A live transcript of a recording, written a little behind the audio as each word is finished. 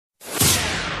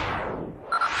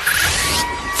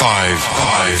Five,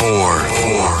 four,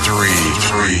 three,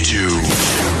 two,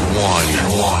 one.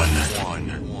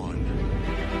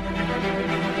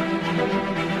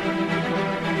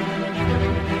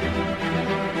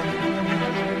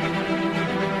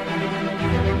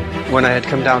 When I had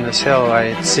come down this hill,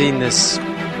 I had seen this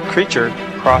creature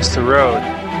cross the road.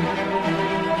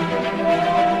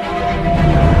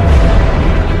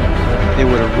 It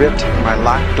would have ripped my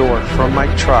locked door from my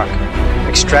truck,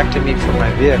 extracted me from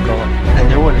my vehicle, and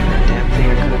there wasn't a damn thing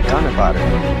I could have done about it.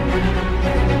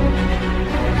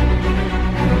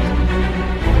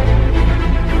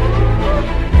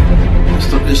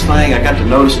 This thing, I got to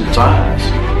notice in its eyes.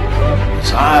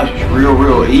 Its eyes was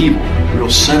real evil, real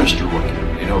sinister looking.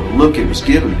 You know, the look it was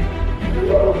giving me.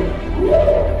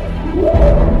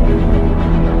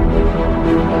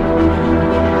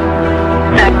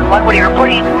 What are you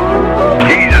reporting?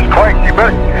 Jesus Christ, you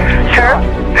better... Sir?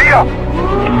 Dia!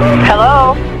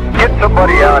 Hello? Get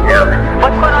somebody out here.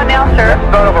 What's going on now, sir?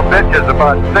 That son of a bitch is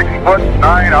about 6'9",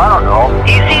 I don't know.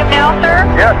 Do you see him now, sir?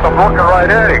 Yes, I'm looking right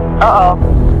at him. Uh-oh.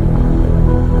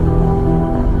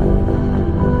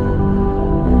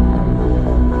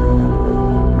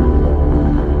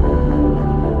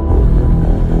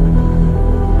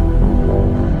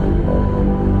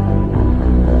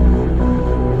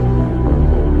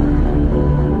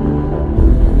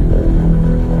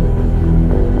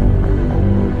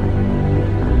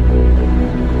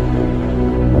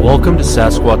 Welcome to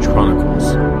Sasquatch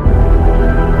Chronicles, a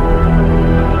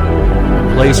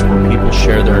place where people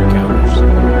share their encounters.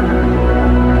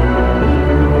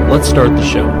 Let's start the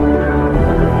show.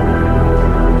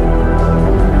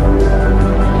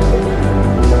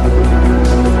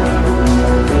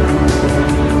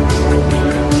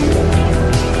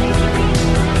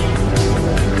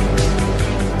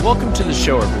 Welcome to the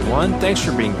show, everyone. Thanks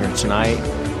for being here tonight.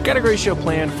 Got a great show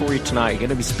planned for you tonight. Going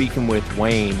to be speaking with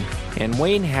Wayne. And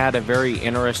Wayne had a very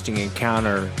interesting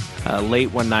encounter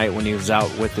late one night when he was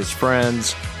out with his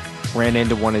friends, ran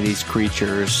into one of these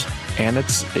creatures. And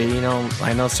it's,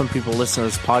 I know some people listen to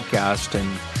this podcast and,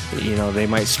 they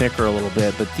might snicker a little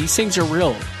bit, but these things are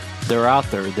real. They're out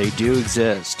there. They do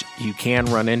exist. You can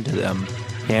run into them.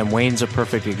 And Wayne's a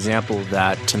perfect example of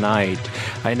that tonight.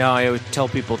 I know I would tell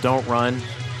people don't run.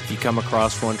 If you come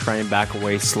across one, try and back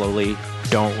away slowly.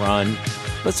 Don't run.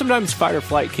 But sometimes fight or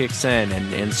flight kicks in,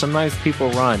 and sometimes people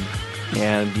run.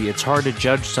 And it's hard to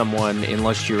judge someone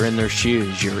unless you're in their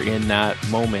shoes. You're in that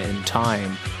moment in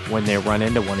time when they run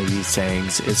into one of these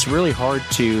things. It's really hard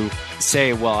to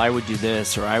say, well, I would do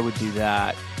this or I would do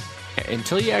that.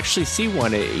 Until you actually see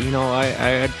one,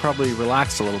 I'd probably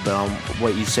relax a little bit on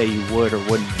what you say you would or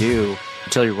wouldn't do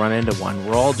until you run into one.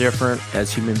 We're all different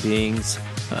as human beings.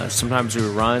 Sometimes we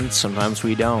run, sometimes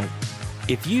we don't.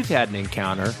 If you've had an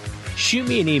encounter, shoot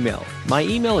me an email. My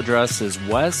email address is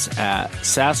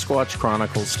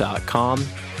wes@sasquatchchronicles.com.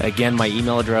 Again, my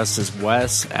email address is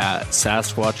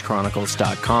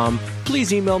wes@sasquatchchronicles.com.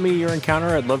 Please email me your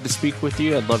encounter. I'd love to speak with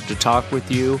you. I'd love to talk with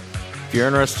you. If you're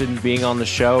interested in being on the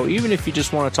show, even if you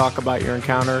just want to talk about your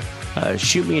encounter,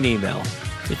 shoot me an email.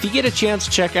 If you get a chance,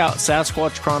 check out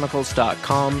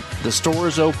sasquatchchronicles.com. The store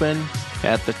is open.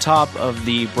 At the top of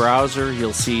the browser,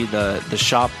 you'll see the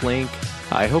shop link.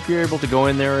 I hope you're able to go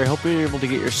in there. I hope you're able to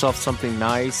get yourself something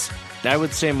nice. I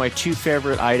would say my two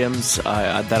favorite items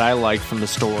that I like from the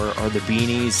store are the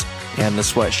beanies and the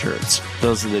sweatshirts.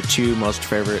 Those are the two most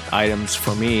favorite items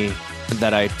for me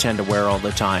that I tend to wear all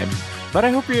the time. But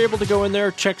I hope you're able to go in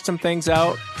there, check some things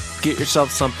out, get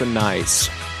yourself something nice.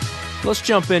 Let's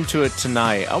jump into it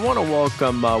tonight. I want to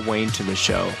welcome Wayne to the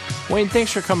show. Wayne,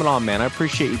 thanks for coming on, man. I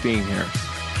appreciate you being here.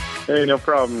 Hey, no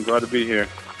problem. Glad to be here.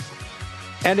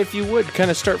 And if you would, kind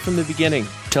of start from the beginning.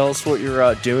 Tell us what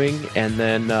you're doing, and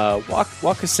then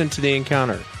walk us into the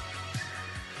encounter.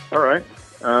 All right.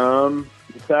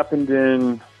 This happened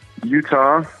in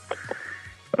Utah,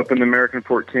 up in the American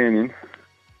Fort Canyon,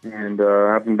 and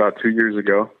happened about 2 years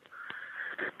ago.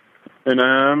 And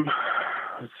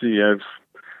let's see, I've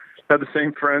had the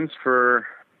same friends for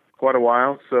quite a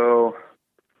while, so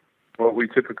what we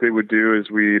typically would do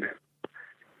is we'd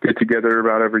get together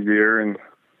about every year and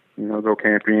go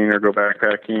camping or go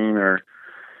backpacking or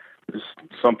just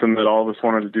something that all of us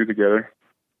wanted to do together.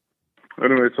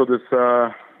 Anyway, so this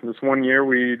one year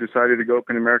we decided to go up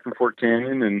in American Fort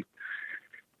Canyon and,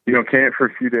 camp for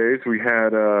a few days. We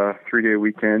had a 3-day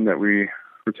weekend that we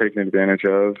were taking advantage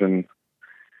of. And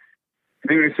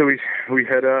anyway, so we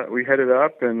headed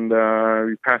up and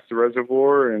we passed the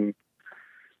reservoir and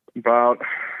about,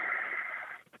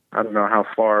 I don't know how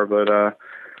far, but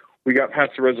we got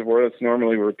past the reservoir. That's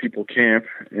normally where people camp,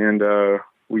 and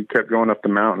we kept going up the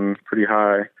mountain pretty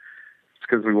high. It's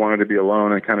because we wanted to be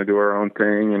alone and kind of do our own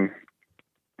thing. And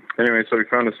anyway, so we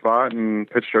found a spot and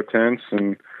pitched our tents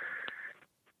and,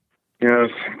 you know,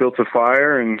 built a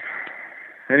fire. And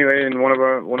anyway, and one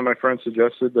of my friends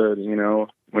suggested that, you know,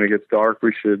 when it gets dark,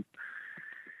 we should,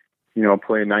 you know,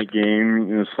 play a night game.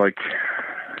 You know, it's like,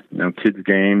 you know, kids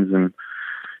games. And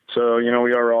so, you know,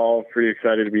 we are all pretty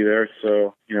excited to be there.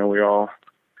 So, you know, we all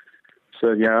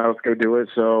said, yeah, let's go do it.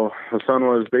 So the sun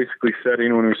was basically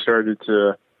setting when we started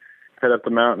to head up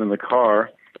the mountain in the car.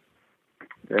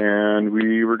 And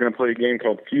we were going to play a game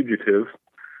called Fugitive.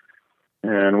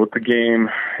 And what the game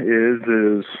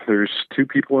is there's 2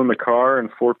 people in the car and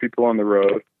 4 people on the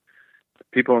road. The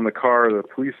people in the car are the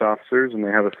police officers, and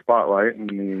they have a spotlight, and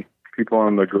the people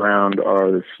on the ground are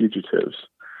the fugitives.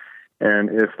 And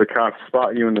if the cops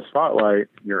spot you in the spotlight,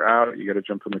 you're out. You got to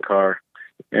jump in the car.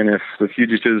 And if the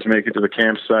fugitives make it to the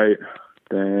campsite,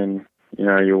 then, you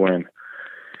know, you win.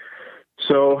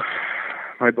 So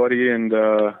my buddy and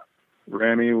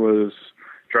Rami was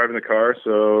driving the car,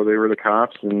 so they were the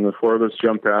cops, and the 4 of us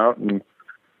jumped out. And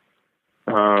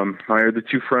my other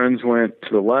 2 friends went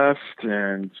to the left,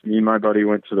 and me and my buddy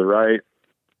went to the right.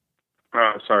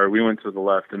 We went to the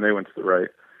left, and they went to the right.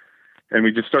 And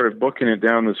we just started booking it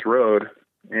down this road,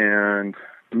 and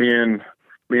me and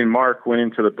Mark went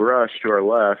into the brush to our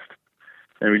left,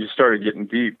 and we just started getting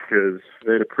deep because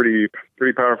they had a pretty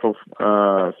powerful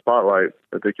spotlight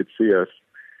that they could see us.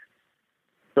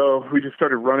 So we just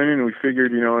started running, and we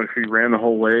figured, you know, if we ran the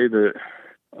whole way that,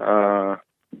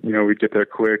 you know, we'd get there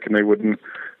quick, and they wouldn't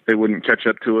catch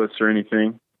up to us or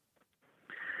anything.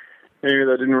 Anyway,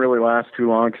 that didn't really last too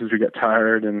long because we got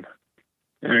tired, and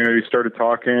anyway, we started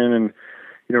talking, and,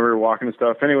 you know, we were walking and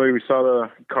stuff. Anyway, we saw the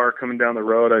car coming down the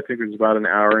road. I think it was about an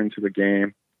hour into the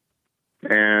game.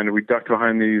 And we ducked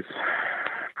behind these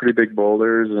pretty big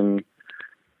boulders. And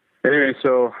anyway,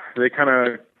 so they kind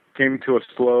of came to a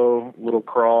slow little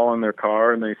crawl in their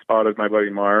car, and they spotted my buddy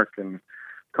Mark and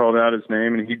called out his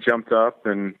name. And he jumped up,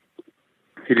 and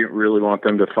he didn't really want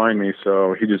them to find me.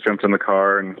 So he just jumped in the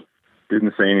car and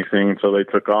didn't say anything until they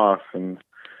took off. And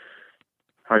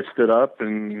I stood up,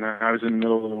 and I was in the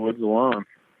middle of the woods alone.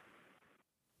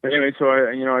 Anyway, so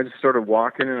I just started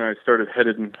walking, and I started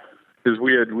heading, because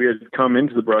we had come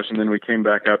into the brush, and then we came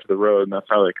back out to the road, and that's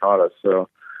how they caught us. So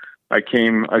I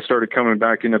started coming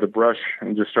back into the brush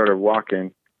and just started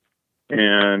walking.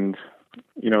 And,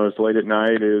 you know, it was late at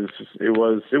night. It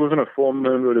wasn't a full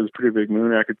moon, but it was a pretty big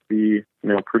moon. I could see, you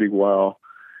know, pretty well.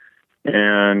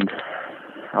 And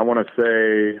I want to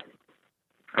say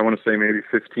maybe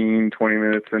 15, 20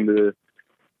 minutes into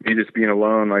me just being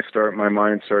alone, my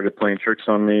mind started playing tricks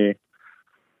on me.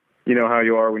 You know how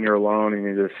you are when you're alone, and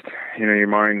you just, you know, your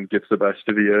mind gets the best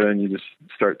of you, and you just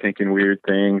start thinking weird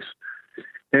things.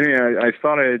 Anyway, I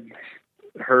thought I'd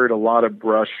heard a lot of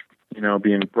brush, you know,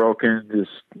 being broken.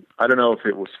 I don't know if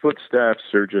it was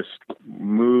footsteps or just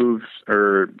moves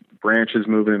or branches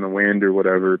moving in the wind or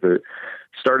whatever, but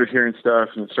started hearing stuff,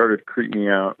 and it started creeping me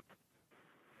out.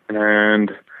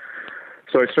 And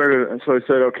so I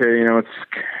said, okay, you know, it's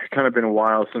kind of been a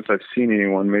while since I've seen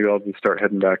anyone. Maybe I'll just start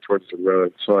heading back towards the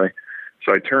road. So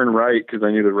I turned right because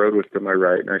I knew the road was to my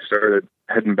right, and I started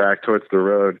heading back towards the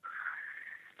road.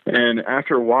 And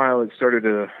after a while, it started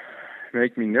to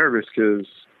make me nervous because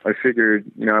I figured,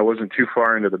 you know, I wasn't too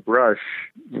far into the brush.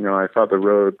 You know, I thought the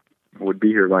road would be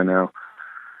here by now.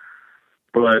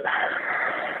 But,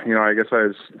 you know, I guess I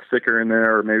was thicker in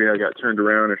there, or maybe I got turned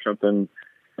around or something.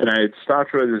 And I had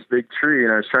stopped by this big tree,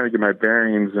 and I was trying to get my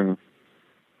bearings, and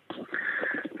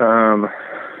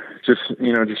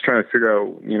just trying to figure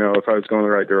out, you know, if I was going the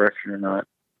right direction or not.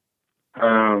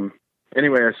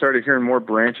 Anyway, I started hearing more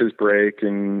branches break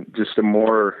and just a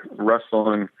more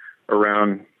rustling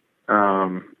around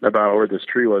about where this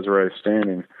tree was, where I was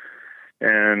standing.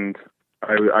 And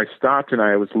I stopped, and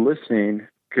I was listening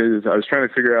because I was trying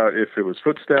to figure out if it was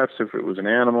footsteps, if it was an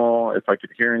animal, if I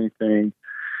could hear anything.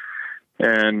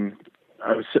 And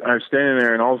I was standing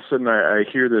there, and all of a sudden I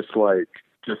hear this, like,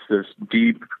 just this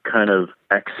deep kind of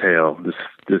exhale,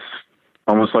 this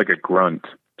almost like a grunt,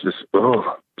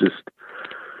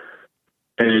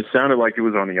 and it sounded like it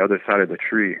was on the other side of the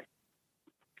tree.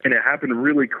 And it happened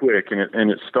really quick,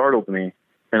 and it startled me.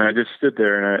 And I just stood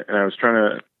there, and I was trying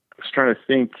to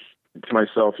think to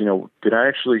myself, you know, did I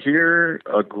actually hear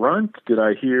a grunt? Did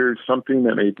I hear something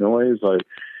that made noise?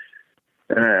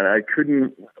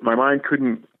 And my mind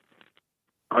couldn't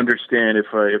understand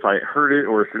if I heard it,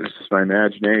 or if it was just my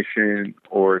imagination,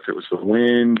 or if it was the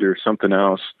wind or something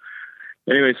else.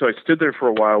 Anyway, so I stood there for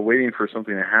a while waiting for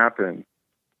something to happen,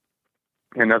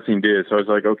 and nothing did. So I was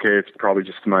like, okay, it's probably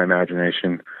just my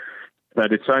imagination. And I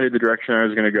decided the direction I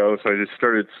was going to go, so I just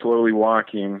started slowly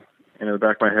walking. And in the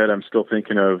back of my head, I'm still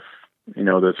thinking of,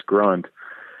 this grunt.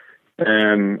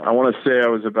 And I want to say I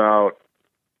was about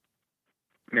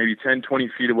maybe 10, 20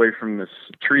 feet away from this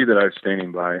tree that I was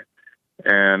standing by.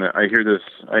 And I hear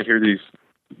these,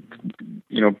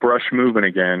 brush moving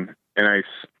again. And I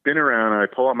spin around and I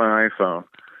pull out my iPhone.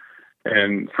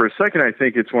 And for a second, I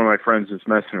think it's one of my friends that's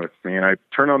messing with me. And I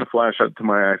turn on the flashlight to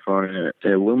my iPhone, and it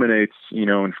illuminates,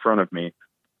 in front of me.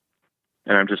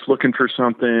 And I'm just looking for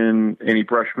something, any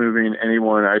brush moving,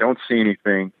 anyone. I don't see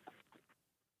anything.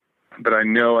 But I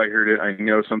know I heard it. I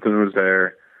know something was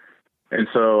there. And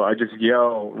so I just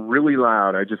yell really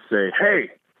loud. I just say,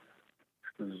 "Hey!"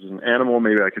 This is an animal.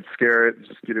 Maybe I could scare it.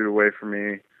 Just get it away from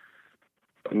me.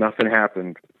 But nothing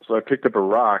happened. So I picked up a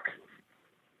rock.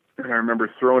 And I remember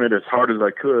throwing it as hard as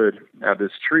I could at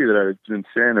this tree that I had been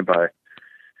standing by.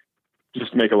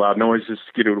 Just to make a loud noise, just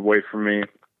to get it away from me.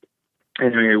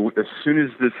 Anyway, as soon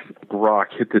as this rock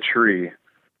hit the tree,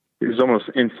 it was almost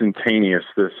instantaneous.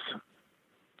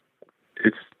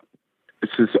 It's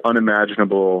this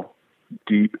unimaginable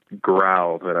deep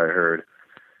growl that I heard.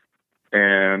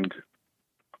 And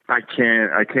I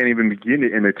can't even begin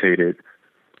to imitate it.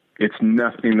 It's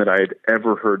nothing that I had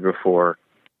ever heard before.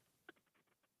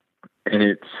 And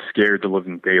it scared the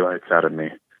living daylights out of me.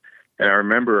 And I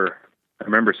remember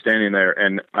standing there,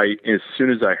 and as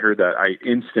soon as I heard that, I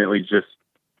instantly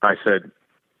I said,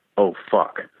 "Oh,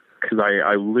 fuck." Because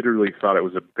I literally thought it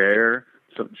was a bear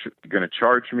going to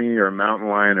charge me, or a mountain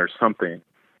lion or something.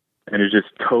 And it just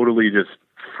totally just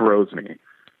froze me.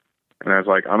 And I was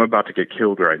like, I'm about to get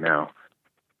killed right now.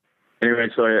 Anyway,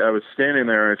 so I was standing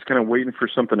there, and I was kind of waiting for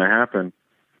something to happen.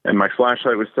 And my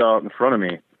flashlight was still out in front of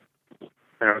me.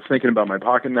 And I was thinking about my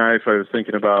pocket knife. I was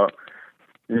thinking about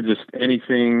just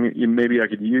anything maybe I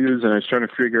could use. And I was trying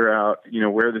to figure out,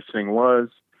 where this thing was,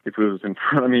 if it was in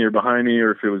front of me or behind me,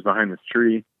 or if it was behind this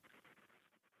tree.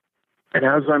 And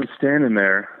as I'm standing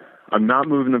there, I'm not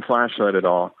moving the flashlight at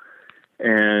all.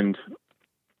 And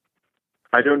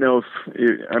I don't know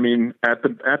at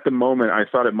the moment, I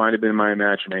thought it might have been my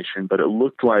imagination, but it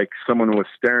looked like someone was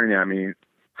staring at me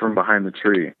from behind the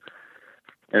tree.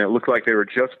 And it looked like they were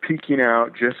just peeking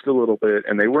out just a little bit,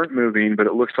 and they weren't moving, but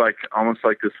it looks like almost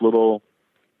like this little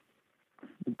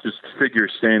just figure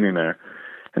standing there.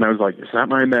 And I was like, is that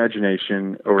my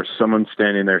imagination, or someone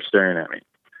standing there staring at me?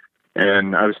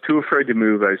 And I was too afraid to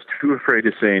move. I was too afraid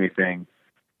to say anything.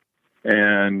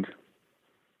 And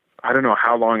I don't know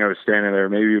how long I was standing there.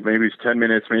 Maybe it was 10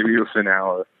 minutes, maybe it was an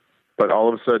hour. But all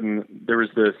of a sudden, there was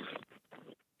this,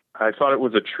 I thought it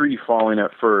was a tree falling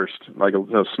at first, like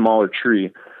a smaller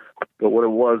tree. But what it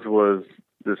was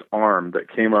this arm that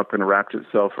came up and wrapped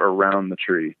itself around the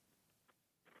tree.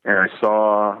 And I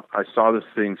saw this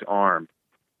thing's arm.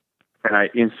 And I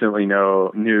instantly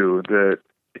knew that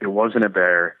it wasn't a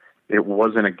bear. It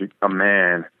wasn't a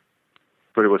man,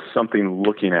 but it was something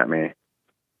looking at me.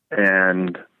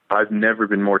 And I've never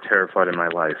been more terrified in my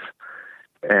life.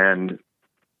 And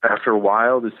after a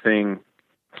while, this thing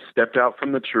stepped out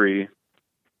from the tree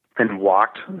and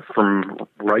walked from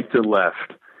right to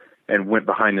left and went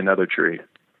behind another tree.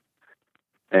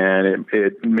 And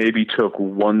it maybe took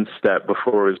one step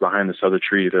before it was behind this other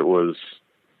tree that was,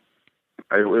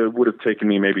 it would have taken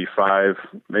me maybe five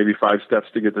steps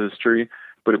to get to this tree,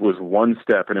 but it was one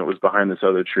step and it was behind this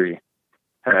other tree.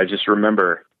 And I just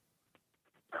remember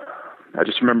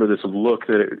this look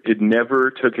that it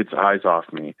never took its eyes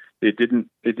off me. It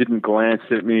didn't glance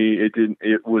at me.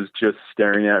 It was just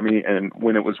staring at me. And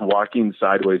when it was walking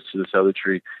sideways to this other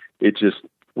tree, it just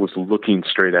was looking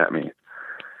straight at me.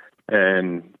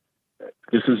 And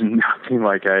this is nothing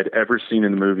like I had ever seen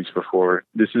in the movies before.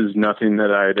 This is nothing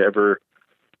that I had ever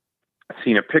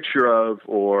seen a picture of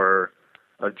or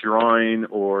a drawing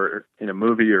or in a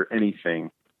movie or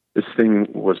anything. This thing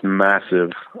was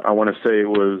massive. I want to say it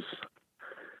was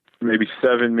maybe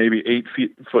 7, maybe 8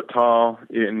 foot tall,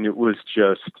 and it was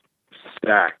just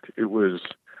stacked.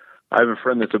 I have a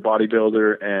friend that's a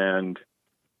bodybuilder, and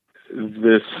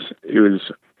it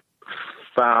was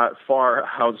far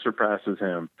how surpasses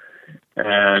him.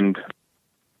 And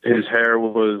his hair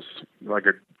was like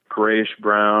a grayish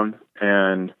brown,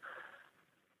 and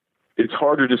it's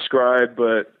hard to describe,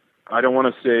 but I don't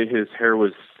want to say his hair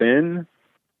was thin,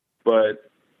 but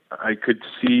I could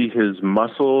see his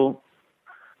muscle.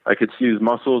 I could see his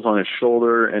muscles on his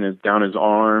shoulder and down his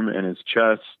arm and his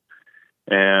chest.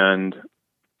 And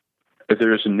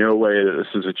there's no way that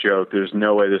this is a joke. There's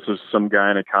no way this was some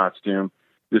guy in a costume.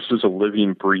 This was a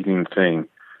living, breathing thing.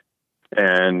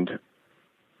 And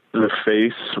the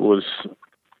face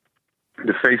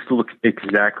looked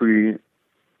exactly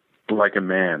like a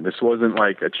man. This wasn't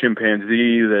like a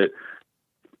chimpanzee that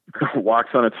walks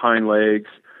on its hind legs.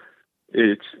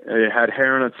 It had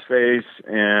hair on its face,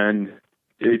 and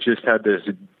it just had this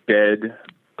dead,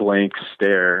 blank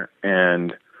stare.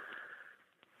 And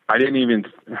I didn't even.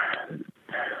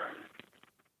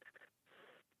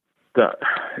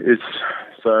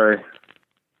 Sorry.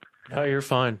 No, you're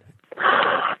fine.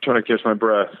 I'm trying to catch my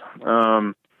breath.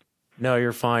 No,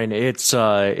 you're fine. It's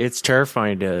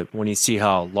terrifying when you see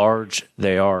how large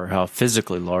they are, how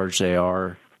physically large they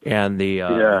are, and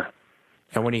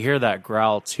and when you hear that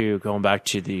growl too. Going back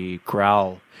to the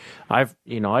growl, I've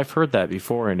heard that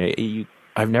before, and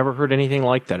I've never heard anything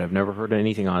like that. I've never heard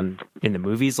anything in the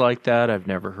movies like that. I've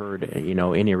never heard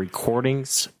any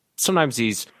recordings. Sometimes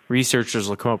these researchers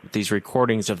will come up with these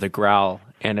recordings of the growl,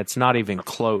 and it's not even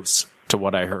close to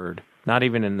what I heard. Not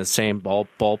even in the same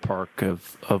ballpark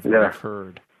of what I've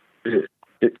heard.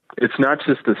 It's not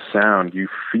just a sound. You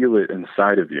feel it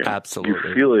inside of you. Absolutely.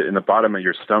 You feel it in the bottom of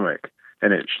your stomach,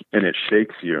 and it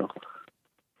shakes you.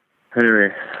 Anyway,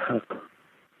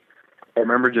 I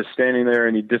remember just standing there,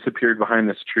 and he disappeared behind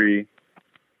this tree.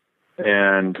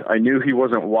 And I knew he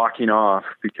wasn't walking off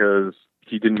because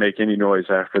he didn't make any noise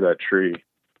after that tree.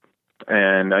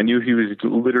 And I knew he was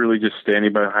literally just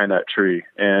standing behind that tree.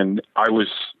 And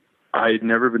I had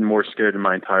never been more scared in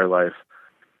my entire life.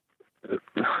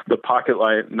 The pocket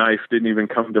knife didn't even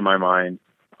come to my mind.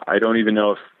 I don't even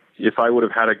know if I would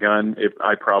have had a gun,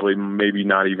 I probably maybe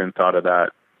not even thought of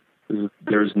that.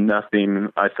 There's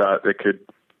nothing I thought that could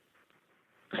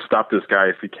stop this guy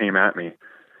if he came at me.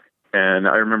 And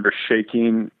I remember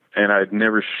shaking, and I'd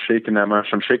never shaken that much.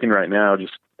 I'm shaking right now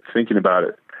just thinking about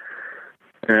it.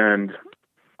 And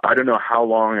I don't know how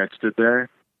long I stood there,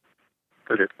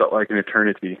 but it felt like an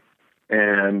eternity.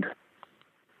 And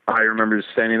I remember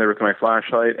just standing there with my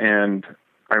flashlight, and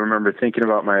I remember thinking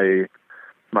about my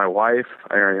wife.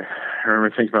 I remember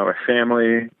thinking about my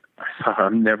family. I thought,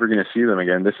 I'm never going to see them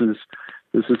again. This is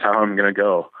how I'm going to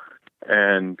go.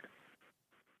 And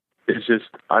it's just,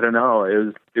 I don't know.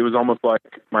 It was almost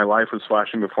like my life was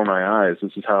flashing before my eyes.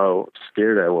 This is how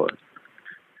scared I was.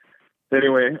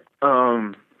 Anyway,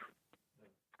 I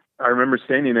remember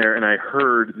standing there, and I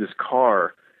heard this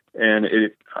car, and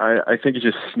I think it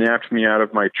just snapped me out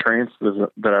of my trance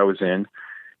that I was in.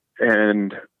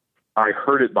 And I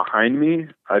heard it behind me.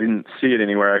 I didn't see it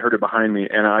anywhere. I heard it behind me,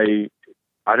 and I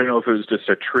don't know if it was just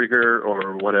a trigger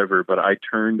or whatever, but I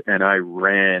turned and I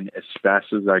ran as fast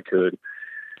as I could.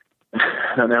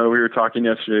 I know we were talking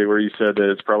yesterday where you said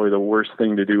that it's probably the worst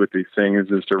thing to do with these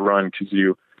things is to run because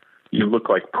you look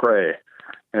like prey.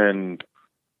 And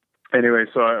anyway,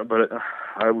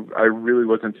 I really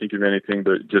wasn't thinking of anything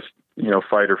but just,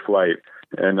 fight or flight.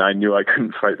 And I knew I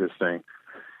couldn't fight this thing.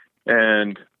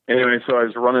 And anyway, so I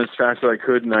was running as fast as I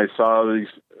could, and I saw these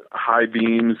high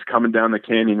beams coming down the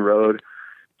canyon road,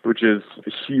 which is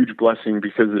a huge blessing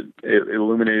because it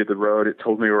illuminated the road. It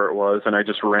told me where it was, and I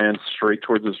just ran straight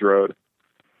towards this road.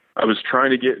 I was trying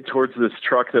to get towards this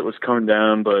truck that was coming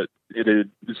down, but it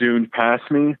had zoomed past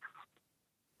me.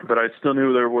 But I still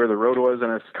knew where the road was,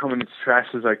 and I was coming as fast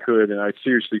as I could, and I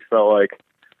seriously felt like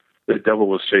the devil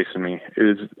was chasing me.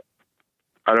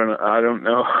 I don't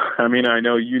know. I mean, I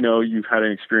know you've had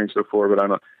an experience before, but I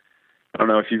don't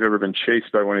know if you've ever been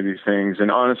chased by one of these things.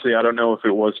 And honestly, I don't know if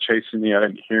it was chasing me. I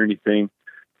didn't hear anything.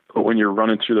 But when you're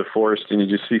running through the forest and you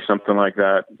just see something like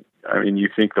that, I mean, you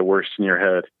think the worst in your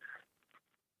head.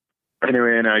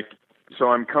 Anyway, so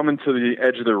I'm coming to the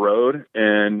edge of the road,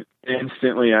 and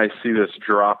instantly I see this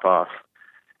drop off.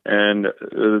 And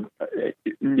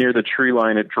near the tree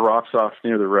line, it drops off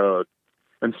near the road.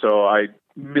 And so I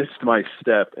missed my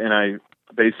step, and I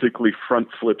basically front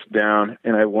flipped down,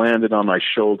 and I landed on my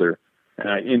shoulder. And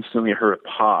I instantly heard a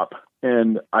pop,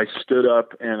 and I stood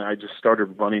up, and I just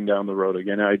started running down the road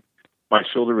again. My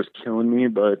shoulder was killing me,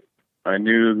 but I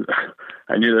knew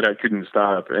that I couldn't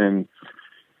stop, and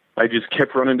I just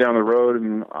kept running down the road,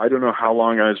 and I don't know how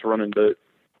long I was running, but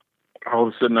all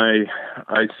of a sudden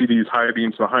I see these high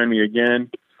beams behind me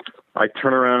again. I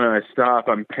turn around and I stop.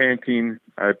 I'm panting.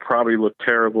 I probably look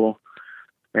terrible,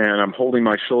 and I'm holding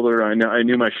my shoulder. I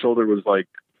knew my shoulder was like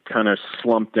kind of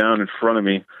slumped down in front of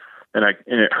me. And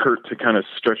it hurt to kind of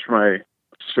stretch my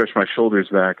shoulders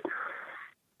back.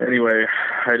 Anyway,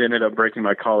 I ended up breaking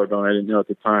my collarbone. I didn't know at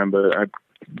the time, but I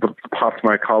popped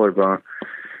my collarbone.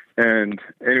 And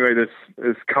anyway,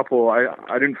 this couple, I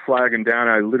didn't flag him down.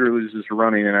 I literally was just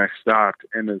running, and I stopped.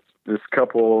 And this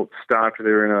couple stopped.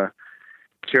 They were in a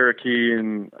Cherokee,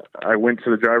 and I went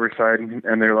to the driver's side,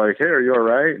 and they're like, "Hey, are you all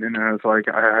right?" And I was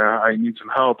like, "I need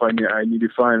some help. I need to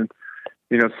find."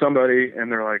 Somebody, and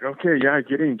they're like, "Okay, yeah,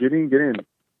 get in."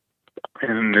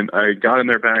 And then I got in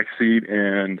their back seat,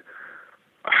 and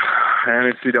I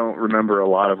honestly don't remember a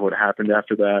lot of what happened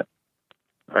after that.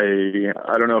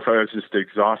 I don't know if I was just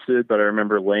exhausted, but I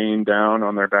remember laying down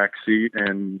on their back seat,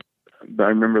 and I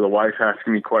remember the wife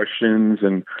asking me questions.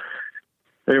 And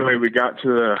anyway, we got to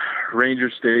the ranger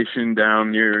station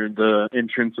down near the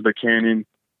entrance of the canyon.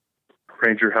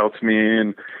 Ranger helped me,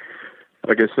 and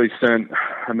I guess they sent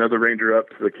another ranger up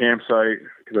to the campsite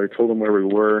because I told them where we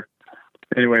were.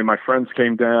 Anyway, my friends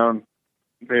came down.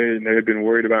 They had been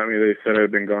worried about me. They said I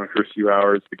had been gone for a few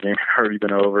hours. The game had already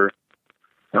been over.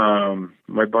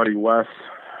 My buddy Wes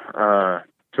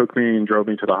took me and drove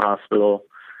me to the hospital.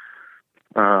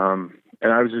 And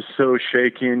I was just so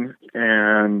shaken,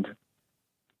 and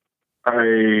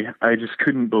I just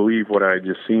couldn't believe what I had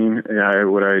just seen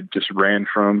and what I had just ran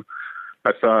from.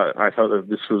 I thought that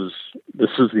this was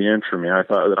the end for me. I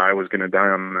thought that I was going to die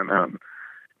on that mountain.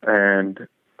 And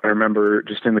I remember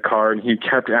just in the car, and he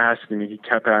kept asking me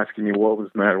what was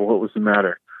the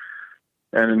matter.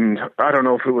 And I don't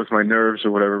know if it was my nerves or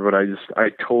whatever, but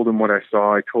I told him what I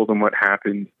saw. I told him what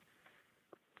happened.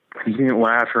 He didn't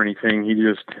laugh or anything. He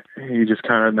just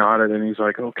kind of nodded, and he's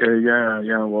like, okay,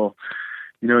 yeah, well,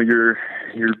 you're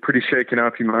pretty shaken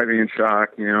up. You might be in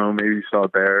shock. Maybe you saw a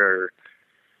bear.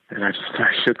 And I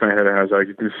shook my head, and I was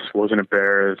like, this wasn't a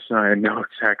bear. I know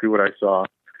exactly what I saw.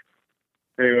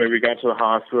 Anyway, we got to the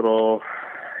hospital.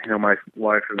 My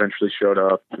wife eventually showed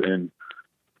up, and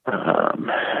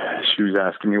she was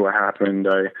asking me what happened.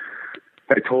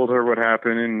 I told her what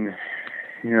happened, and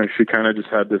she kind of just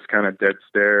had this kind of dead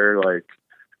stare, like,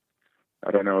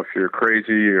 I don't know if you're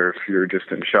crazy or if you're just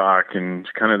in shock, and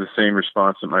kind of the same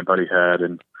response that my buddy had.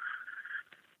 And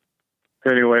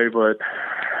anyway, but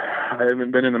I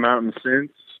haven't been in the mountains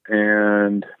since,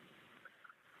 and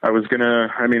I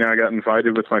got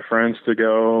invited with my friends to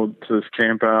go to this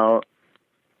camp out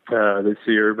this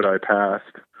year, but I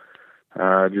passed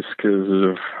just because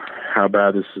of how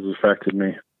bad this has affected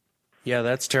me. Yeah,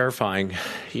 that's terrifying.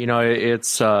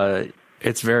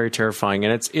 It's very terrifying,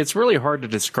 and it's really hard to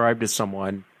describe to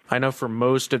someone. I know for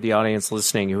most of the audience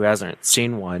listening who hasn't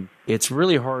seen one, it's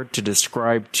really hard to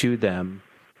describe to them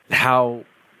how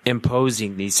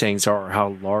imposing these things are,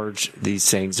 how large these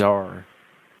things are.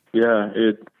 Yeah,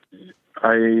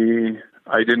 I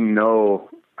didn't know.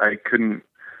 I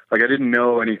didn't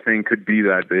know anything could be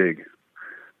that big.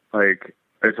 Like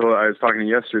I was talking to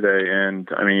you yesterday, and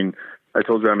I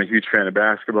told you I'm a huge fan of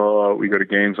basketball. We go to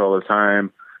games all the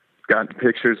time. Got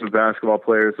pictures of basketball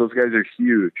players. Those guys are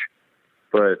huge,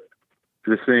 but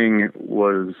this thing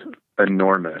was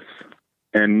enormous.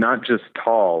 And not just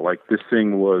tall, like this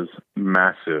thing was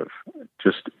massive,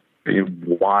 just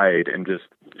wide, and just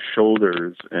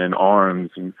shoulders and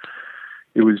arms, and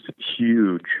it was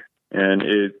huge. And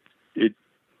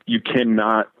you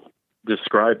cannot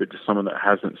describe it to someone that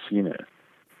hasn't seen it.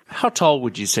 How tall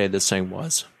would you say this thing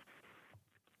was?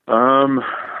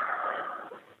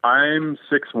 I'm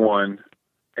 6'1",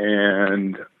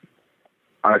 and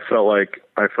I felt like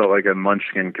a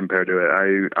munchkin compared to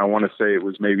it. I want to say it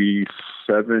was maybe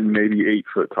 7, maybe 8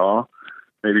 foot tall,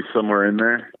 maybe somewhere in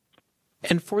there.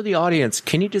 And for the audience,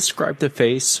 can you describe the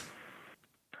face?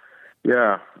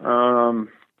 Yeah,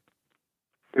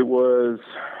 it was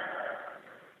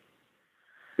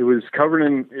covered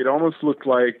in. It almost looked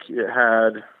like it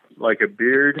had like a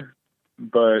beard,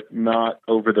 but not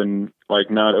over the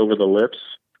lips.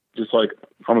 Just like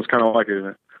almost kind of like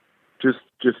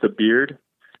just a beard.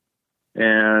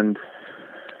 And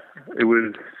it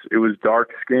was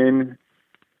dark skin.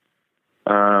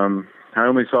 I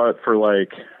only saw it for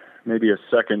like maybe a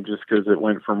second just because it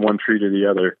went from one tree to the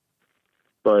other.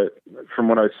 But from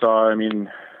what I saw,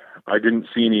 I didn't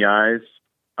see any eyes.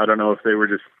 I don't know if they were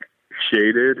just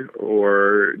shaded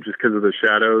or just because of the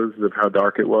shadows of how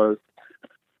dark it was.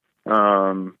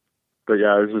 But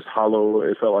yeah, it was just hollow.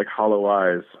 It felt like hollow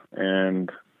eyes. And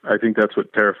I think that's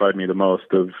what terrified me the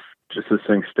most, of just this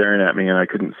thing staring at me, and I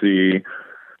couldn't see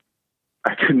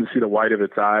the white of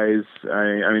its eyes.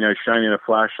 I was shining a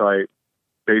flashlight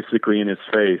basically in his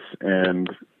face, and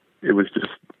it was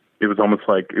almost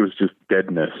like it was just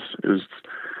deadness. It's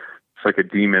like a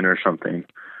demon or something.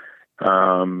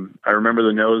 I remember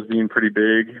the nose being pretty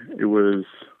big. It was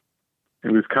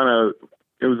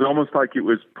almost like it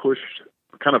was pushed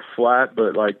kind of flat,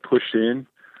 but like pushed in.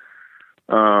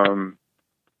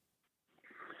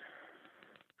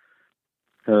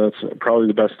 That's probably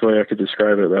the best way I could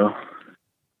describe it, though.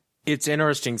 It's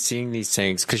interesting seeing these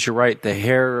things because you're right, the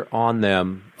hair on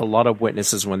them, a lot of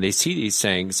witnesses, when they see these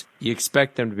things, you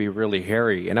expect them to be really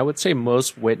hairy. And I would say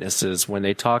most witnesses, when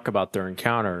they talk about their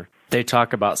encounter, they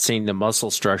talk about seeing the muscle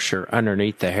structure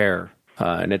underneath the hair.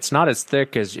 and it's not as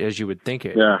thick as you would think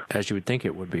it. Yeah. As you would think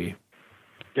it would be.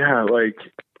 Yeah,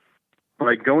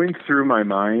 like going through my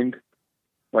mind,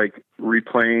 like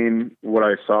replaying what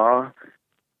I saw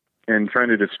and trying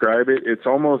to describe it. It's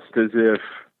almost as if,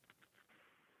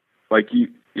 like,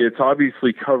 it's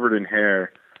obviously covered in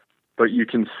hair, but you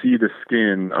can see the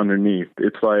skin underneath.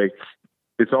 It's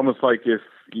almost like if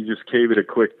you just gave it a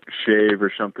quick shave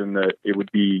or something, that it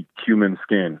would be human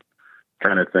skin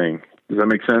kind of thing. Does that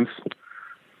make sense?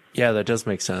 Yeah, that does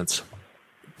make sense.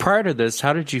 Prior to this,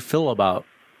 how did you feel about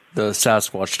the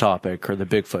Sasquatch topic or the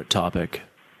Bigfoot topic?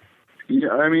 Yeah,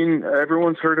 I mean,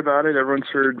 everyone's heard about it. Everyone's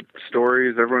heard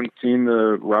stories. Everyone's seen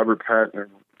the Robertson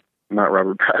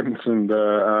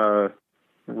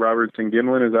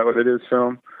Gimlin, is that what it is,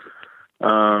 film?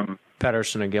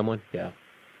 Patterson and Gimlin, yeah.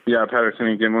 Yeah, Patterson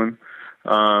and Gimlin.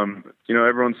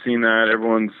 Everyone's seen that.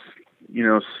 Everyone's,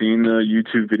 seen the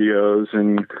YouTube videos.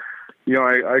 And,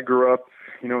 I grew up,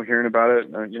 hearing about it.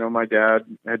 My dad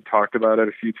had talked about it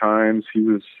a few times.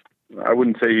 I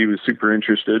wouldn't say he was super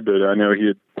interested, but I know he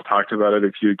had talked about it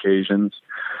a few occasions.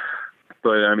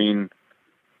 But, I mean,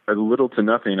 little to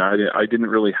nothing. I didn't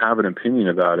really have an opinion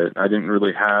about it. I didn't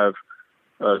really have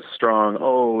a strong,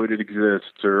 it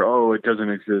exists, or, it doesn't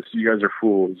exist. You guys are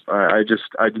fools. I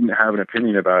didn't have an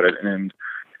opinion about it. And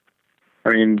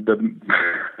I mean, the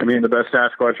best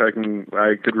Sasquatch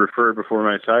I could refer before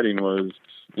my sighting was,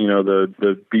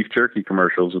 the beef jerky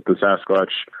commercials with the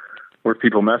Sasquatch where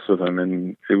people mess with them.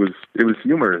 And it was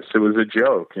humorous. It was a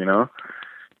joke,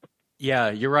 Yeah,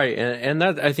 you're right. And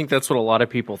that, I think that's what a lot of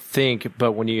people think.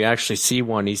 But when you actually see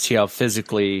one, you see how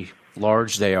physically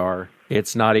large they are.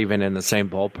 It's not even in the same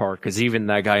ballpark as even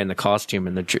that guy in the costume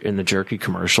in the jerky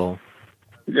commercial.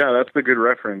 Yeah, that's a good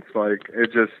reference. Like,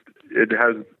 it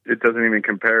doesn't even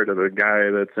compare to the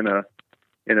guy that's in a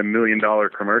 $1 million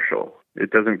commercial. It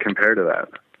doesn't compare to that.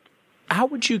 How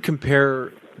would you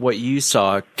compare what you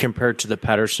saw compared to the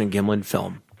Patterson Gimlin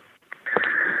film?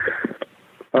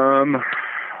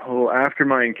 Well, after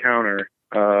my encounter,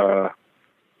 I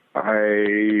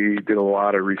did a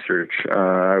lot of research.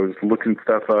 I was looking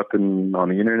stuff up on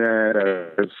the internet.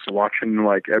 I was watching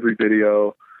like every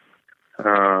video.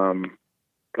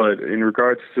 But in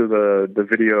regards to the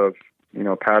video of,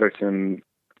 Patterson,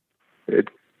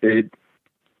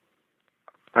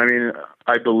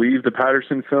 I believe the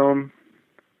Patterson film,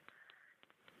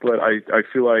 but I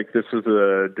feel like this was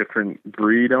a different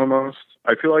breed almost.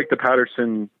 I feel like the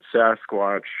Patterson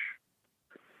Sasquatch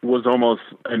was almost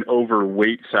an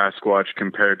overweight Sasquatch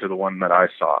compared to the one that I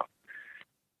saw.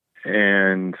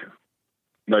 And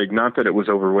like, not that it was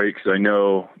overweight, because I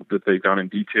know that they've gone in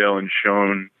detail and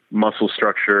shown muscle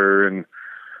structure and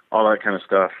all that kind of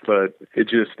stuff, but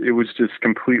it was just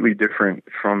completely different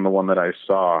from the one that I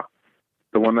saw.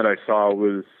 The one that I saw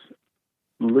was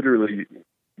literally,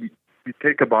 you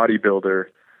take a bodybuilder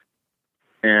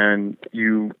and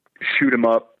you shoot him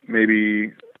up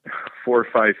maybe 4 or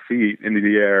 5 feet into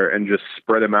the air and just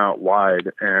spread him out wide.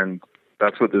 And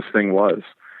that's what this thing was.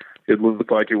 It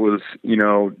looked like it was,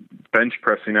 bench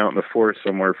pressing out in the forest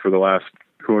somewhere for the last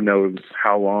who knows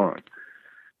how long.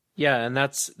 Yeah, and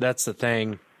that's the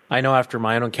thing. I know after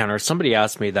my own encounter, somebody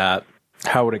asked me that,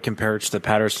 how would it compare to the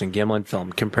Patterson Gimlin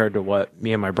film compared to what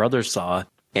me and my brother saw?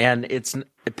 And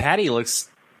Patty looks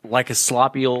like a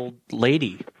sloppy old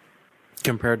lady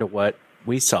compared to what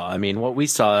we saw. I mean, what we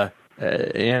saw,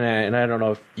 and I don't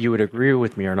know if you would agree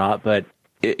with me or not, but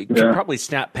it could probably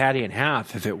snap Patty in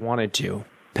half if it wanted to.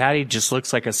 Patty just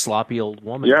looks like a sloppy old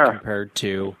woman compared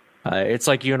to, it's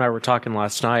like you and I were talking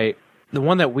last night. The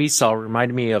one that we saw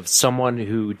reminded me of someone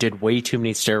who did way too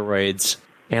many steroids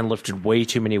and lifted way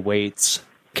too many weights.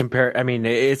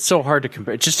 It's so hard to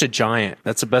compare. Just a giant.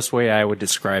 That's the best way I would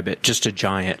describe it. Just a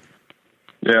giant.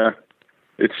 Yeah,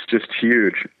 it's just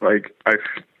huge. Like,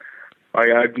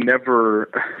 I've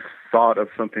never thought of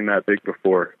something that big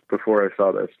before I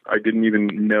saw this. I didn't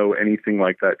even know anything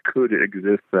like that could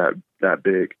exist that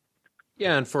big.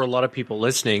 Yeah, and for a lot of people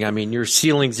listening, I mean, your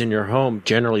ceilings in your home,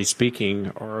 generally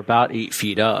speaking, are about 8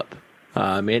 feet up.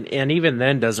 And even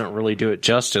then doesn't really do it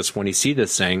justice when you see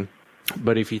this thing.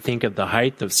 But if you think of the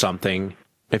height of something,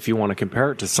 if you want to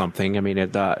compare it to something, I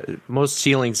mean, most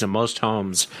ceilings in most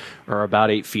homes are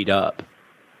about 8 feet up.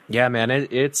 Yeah, man,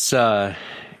 it's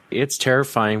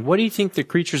terrifying. What do you think the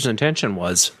creature's intention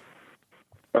was?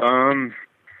 I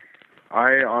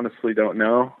honestly don't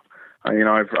know.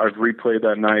 I've replayed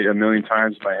that night a million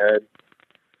times in my head.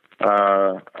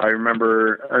 I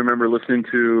remember listening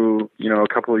to, a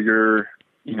couple of your,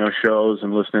 shows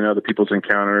and listening to other people's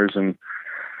encounters, and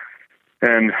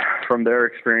from their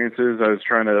experiences, I was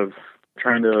trying to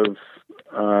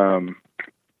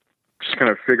just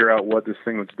kind of figure out what this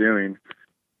thing was doing.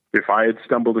 If I had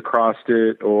stumbled across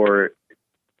it, or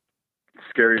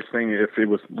scariest thing, if it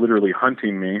was literally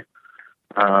hunting me.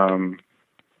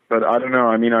 But I don't know.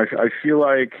 I mean, I feel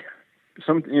like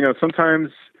sometimes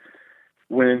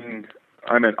when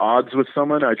I'm at odds with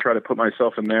someone, I try to put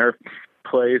myself in their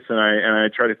place, and I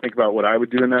try to think about what I would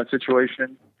do in that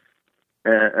situation.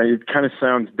 And it kind of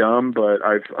sounds dumb, but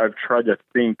I've tried to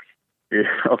think,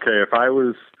 okay, if I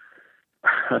was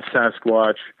a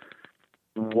Sasquatch,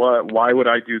 why would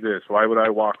I do this? Why would I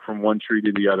walk from one tree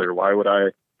to the other? Why would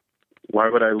I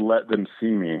let them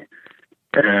see me?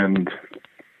 And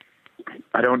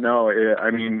I don't know. I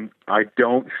mean, I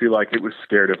don't feel like it was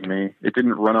scared of me. It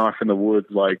didn't run off in the woods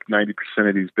like 90%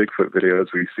 of these Bigfoot videos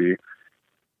we see.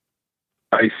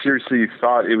 I seriously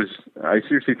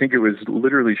think it was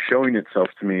literally showing itself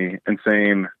to me and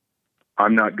saying,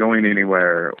 I'm not going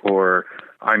anywhere, or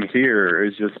I'm here.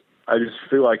 I just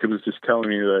feel like it was just telling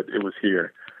me that it was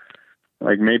here.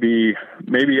 Like maybe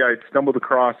I stumbled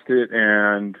across it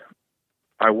and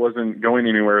I wasn't going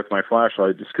anywhere with my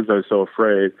flashlight just because I was so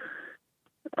afraid.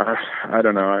 I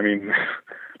don't know. I mean,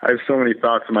 I have so many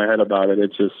thoughts in my head about it.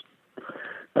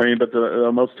 But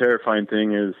the most terrifying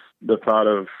thing is the thought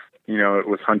of, it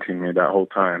was hunting me that whole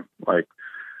time. Like,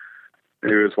 it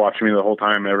was watching me the whole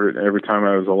time, every time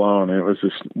I was alone. And it was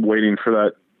just waiting for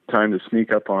that time to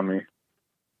sneak up on me.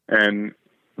 And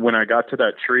when I got to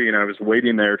that tree and I was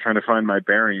waiting there trying to find my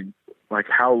bearing, like,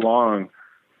 how long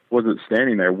was it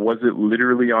standing there? Was it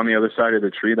literally on the other side of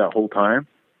the tree that whole time?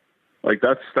 Like,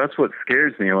 that's what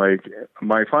scares me. Like,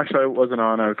 my flashlight wasn't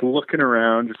on. I was looking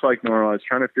around just like normal. I was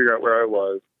trying to figure out where I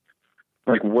was.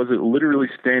 Like, was it literally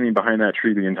standing behind that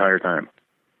tree the entire time?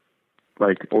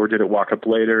 Like, or did it walk up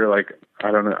later? Like, I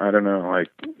don't know. Like,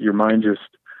 your mind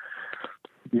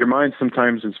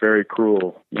sometimes is very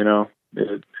cruel,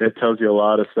 It tells you a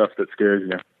lot of stuff that scares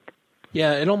you.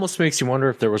 Yeah, it almost makes you wonder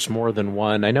if there was more than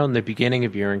one. I know in the beginning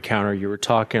of your encounter, you were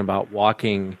talking about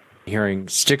walking, hearing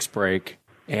sticks break,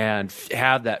 and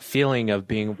have that feeling of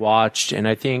being watched. And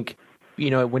I think,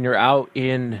 when you're out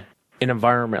in an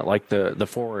environment like the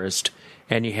forest,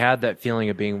 and you had that feeling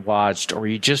of being watched, or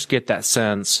you just get that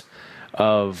sense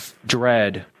of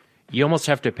dread, you almost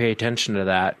have to pay attention to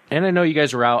that. And I know you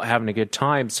guys were out having a good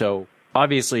time, so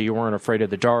obviously you weren't afraid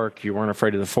of the dark, you weren't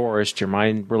afraid of the forest, your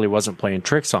mind really wasn't playing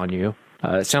tricks on you.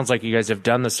 It sounds like you guys have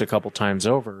done this a couple times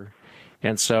over,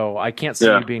 and so I can't see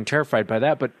you being terrified by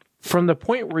that. But from the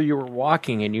point where you were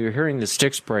walking and you were hearing the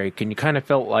sticks break and you kind of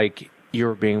felt like you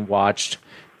were being watched,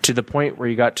 to the point where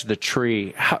you got to the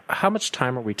tree, how much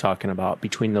time are we talking about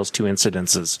between those two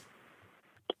incidences?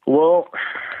 Well,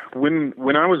 when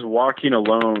I was walking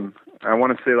alone, I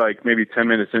want to say like maybe 10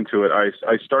 minutes into it,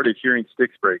 I started hearing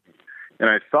sticks breaking. And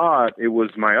I thought it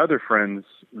was my other friends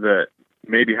that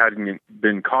maybe hadn't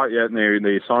been caught yet, and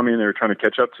they saw me and they were trying to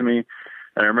catch up to me.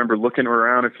 And I remember looking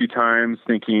around a few times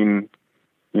thinking,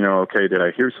 okay, did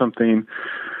I hear something?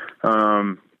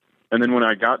 And then when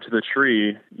I got to the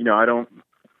tree, I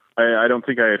don't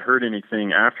think I had heard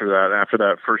anything after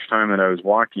that first time that I was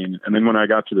walking. And then when I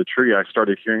got to the tree, I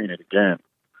started hearing it again.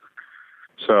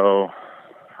 So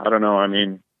I don't know. I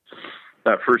mean,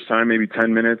 that first time, maybe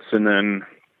 10 minutes. And then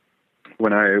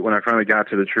when I finally got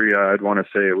to the tree, I'd want to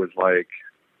say it was like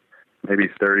maybe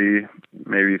 30,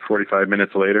 maybe 45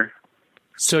 minutes later.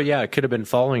 So yeah, it could have been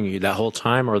following you that whole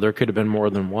time, or there could have been more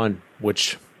than one,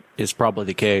 which is probably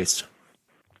the case.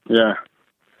 Yeah.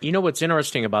 What's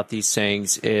interesting about these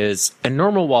things is a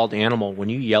normal wild animal, when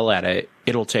you yell at it,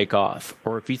 it'll take off.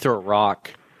 Or if you throw a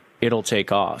rock, it'll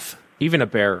take off. Even a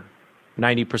bear,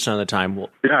 90% of the time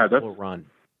will run.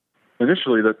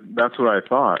 Initially, that's what I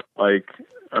thought. Like,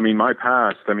 I mean, my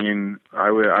past,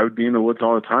 I would be in the woods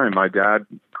all the time. My dad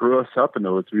grew us up in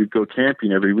the woods. We'd go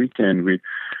camping every weekend. We'd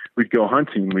go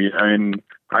hunting.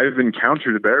 I've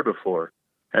encountered a bear before.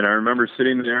 And I remember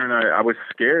sitting there and I was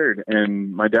scared,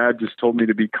 and my dad just told me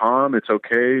to be calm. It's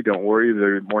okay. Don't worry.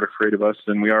 They're more afraid of us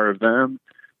than we are of them.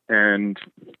 And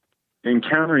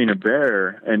encountering a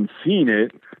bear and seeing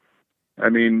it,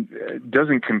 it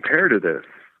doesn't compare to this.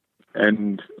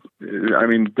 And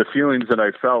the feelings that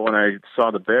I felt when I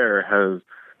saw the bear has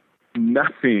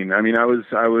nothing. I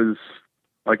was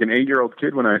like an 8-year-old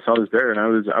kid when I saw this bear, and I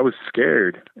was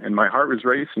scared and my heart was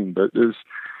racing, but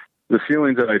the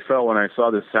feelings that I felt when I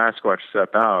saw this Sasquatch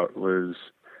step out was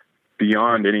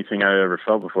beyond anything I ever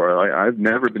felt before. I've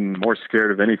never been more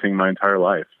scared of anything my entire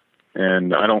life.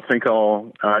 And I don't think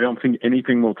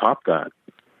anything will top that.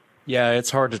 Yeah, it's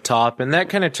hard to top. And that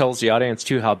kind of tells the audience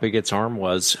too how big its arm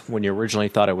was when you originally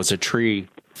thought it was a tree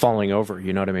falling over.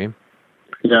 You know what I mean?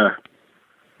 Yeah.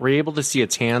 Were you able to see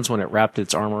its hands when it wrapped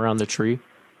its arm around the tree?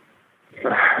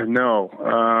 No.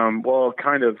 Well,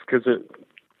 kind of, because at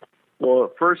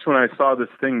first when I saw this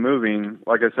thing moving,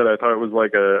 like I said, I thought it was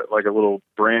like a little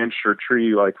branch or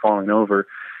tree like falling over.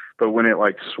 But when it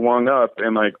like swung up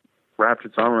and like wrapped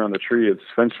its arm around the tree, his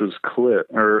fist was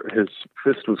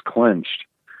clenched.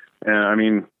 And I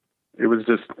mean, it was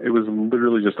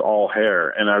literally just all hair.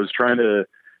 And I was trying to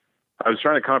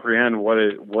comprehend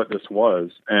what this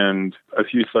was. And a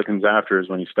few seconds after is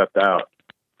when he stepped out.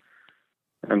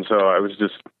 And so I was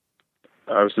just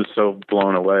so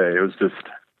blown away. It was just,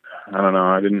 I don't know.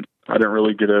 I didn't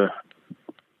really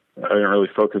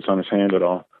focus on his hand at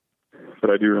all,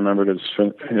 but I do remember that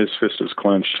his fist was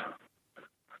clenched.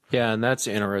 Yeah, and that's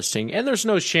interesting. And there's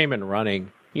no shame in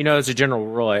running. You know, as a general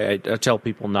rule, I tell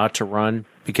people not to run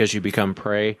because you become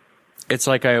prey. It's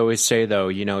like I always say, though,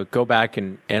 you know, go back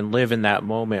and live in that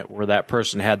moment where that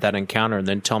person had that encounter and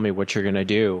then tell me what you're going to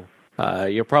do.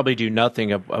 You'll probably do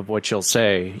nothing of what you'll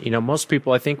say. You know, most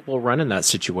people, I think, will run in that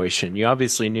situation. You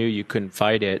obviously knew you couldn't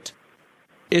fight it.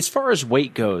 As far as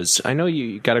weight goes, I know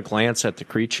you got a glance at the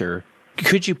creature.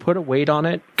 Could you put a weight on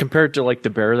it compared to, like, the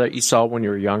bear that you saw when you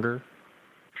were younger?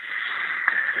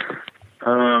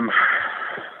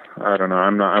 I don't know.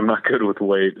 I'm not good with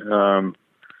weight.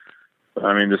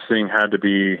 I mean, this thing had to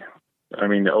be,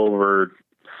 over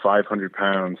 500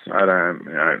 pounds. Like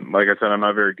I said, I'm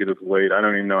not very good with weight. I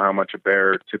don't even know how much a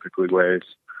bear typically weighs.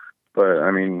 But,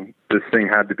 I mean, this thing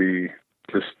had to be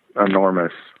just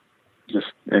enormous,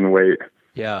 just in weight.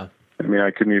 Yeah. I mean,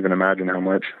 I couldn't even imagine how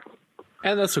much.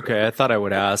 And that's okay. I thought I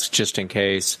would ask just in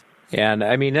case. And,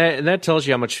 I mean, that tells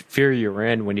you how much fear you're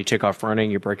in when you take off running.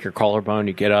 You break your collarbone,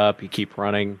 you get up, you keep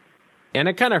running. And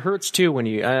it kind of hurts, too, when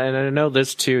you, and I know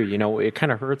this, too, you know, it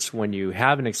kind of hurts when you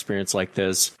have an experience like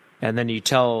this, and then you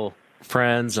tell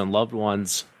friends and loved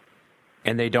ones,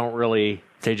 and they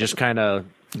just kind of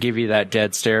give you that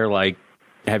dead stare, like,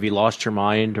 have you lost your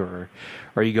mind, or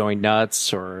are you going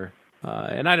nuts, or,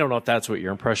 and I don't know if that's what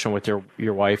your impression with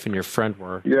your wife and your friend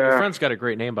were. Yeah. Your friend's got a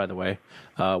great name, by the way,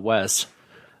 Wes.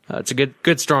 It's a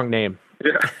good, strong name.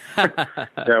 Yeah.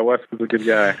 Yeah, Wes was a good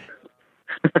guy.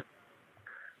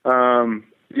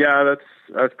 Yeah,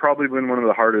 that's probably been one of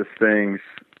the hardest things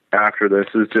after this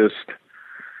is just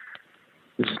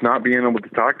not being able to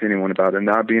talk to anyone about it,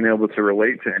 not being able to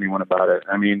relate to anyone about it.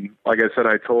 I mean, like I said,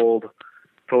 I told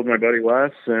my buddy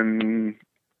Wes, and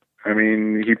I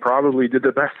mean, he probably did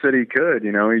the best that he could.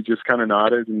 You know, he just kind of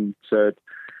nodded and said,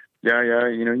 yeah,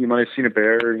 you know, you might have seen a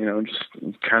bear, you know, just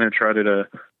kind of tried to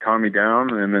calm me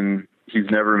down. And then he's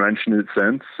never mentioned it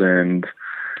since. And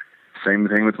same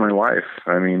thing with my wife.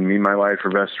 I mean, me and my wife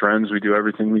are best friends. We do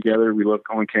everything together. We love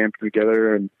going camping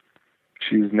together. And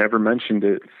she's never mentioned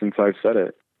it since I've said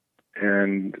it.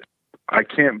 And I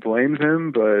can't blame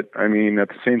him, but I mean, at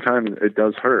the same time, it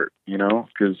does hurt, you know,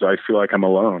 because I feel like I'm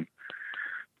alone.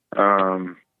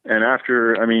 And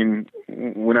after, I mean,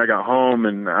 when I got home,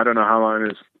 and I don't know how long it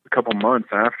was, a couple months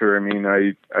after, I mean,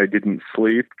 I didn't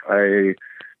sleep. I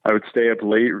would stay up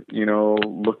late, you know,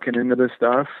 looking into this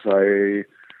stuff. I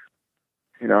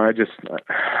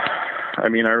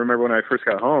remember when I first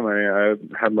got home, I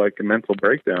had like a mental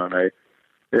breakdown. I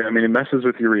mean, it messes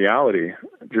with your reality,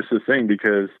 just the thing,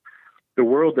 because the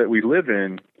world that we live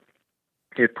in,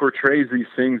 it portrays these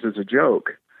things as a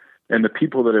joke. And the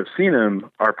people that have seen them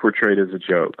are portrayed as a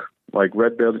joke, like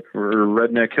redneck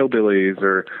hillbillies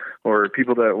or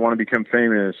people that want to become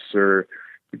famous, or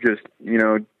just, you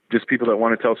know, just people that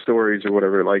want to tell stories or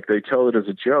whatever. Like, they tell it as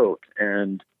a joke.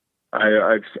 And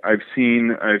I've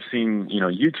seen, you know,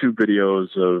 YouTube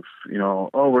videos of, you know,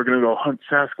 oh, we're going to go hunt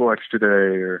Sasquatch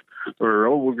today, or,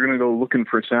 oh, we're going to go looking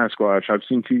for Sasquatch. I've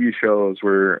seen TV shows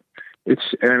where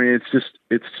it's just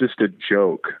a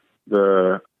joke.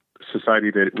 The society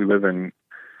that we live in.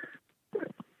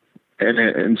 And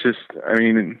it's just, I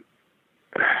mean,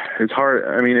 it's hard.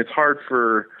 I mean, it's hard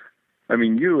for, I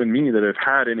mean, you and me that have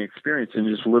had any experience and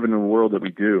just living in the world that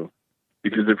we do.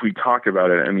 Because if we talk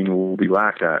about it, I mean, we'll be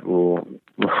laughed at. We'll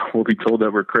be told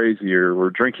that we're crazy, or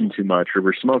we're drinking too much, or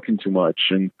we're smoking too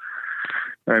much. And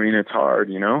I mean, it's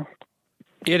hard, you know?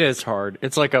 It is hard.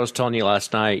 It's like I was telling you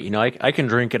last night, you know, I can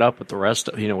drink it up with the rest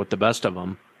of, you know, with the best of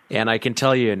them. And I can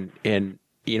tell you in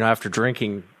you know, after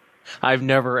drinking, I've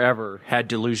never, ever had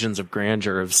delusions of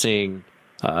grandeur of seeing,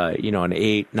 you know, an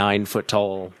 8-9 foot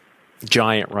tall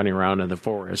giant running around in the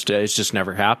forest. It's just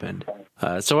never happened.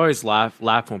 So I always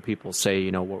laugh when people say,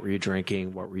 you know, what were you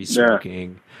drinking? What were you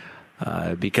smoking?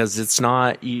 Yeah. Because it's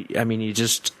not, I mean, it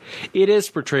is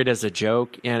portrayed as a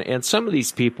joke. And some of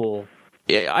these people,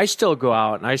 I still go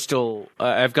out, and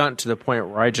I've gotten to the point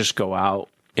where I just go out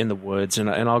in the woods and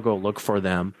I'll go look for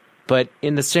them. But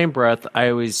in the same breath, I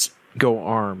always go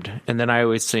armed. And then I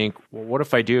always think, well,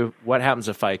 what happens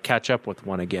if I catch up with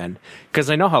one again? Because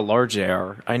I know how large they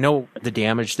are. I know the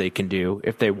damage they can do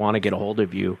if they want to get a hold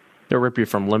of you. They'll rip you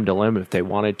from limb to limb if they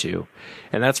wanted to.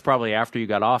 And that's probably after you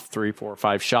got off 3, 4,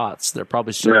 5 shots. They're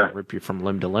probably still going to rip you from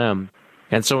limb to limb.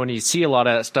 And so when you see a lot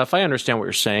of that stuff, I understand what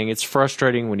you're saying. It's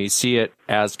frustrating when you see it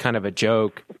as kind of a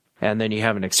joke, and then you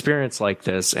have an experience like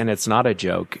this, and it's not a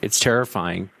joke. It's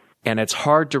terrifying, and it's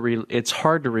hard to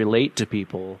relate to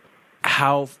people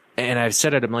how. And I've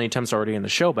said it a million times already in the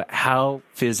show, but how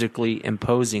physically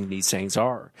imposing these things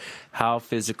are, how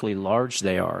physically large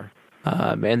they are,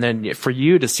 and then for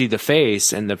you to see the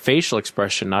face and the facial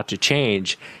expression not to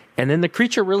change. And then the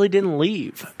creature really didn't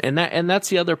leave. And that's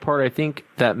the other part I think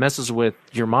that messes with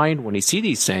your mind when you see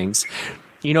these things.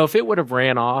 You know, if it would have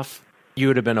ran off, you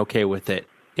would have been okay with it.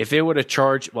 If it would have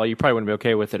charged, well, you probably wouldn't be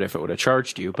okay with it if it would have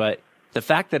charged you. But the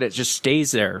fact that it just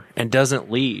stays there and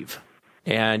doesn't leave,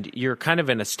 and you're kind of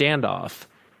in a standoff,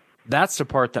 that's the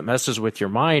part that messes with your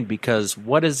mind, because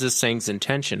what is this thing's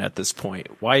intention at this point?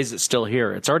 Why is it still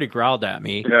here? It's already growled at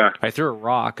me. Yeah. I threw a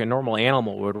rock. A normal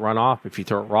animal would run off if you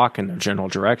throw a rock in the general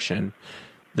direction.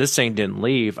 This thing didn't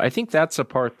leave. I think that's the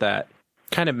part that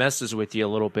kind of messes with you a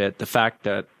little bit. The fact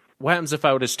that, what happens if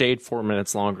I would have stayed 4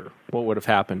 minutes longer? What would have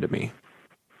happened to me?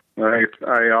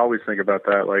 I always think about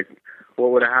that. Like,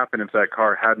 what would have happened if that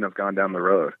car hadn't have gone down the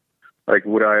road? Like,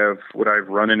 would I have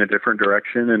run in a different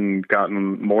direction and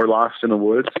gotten more lost in the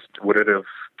woods? Would it have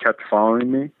kept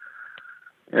following me?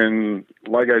 And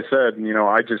like I said, you know,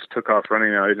 I just took off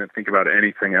running and I didn't think about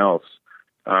anything else.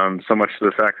 So much to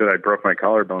the fact that I broke my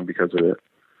collarbone because of it.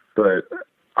 But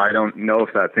I don't know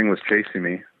if that thing was chasing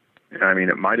me. I mean,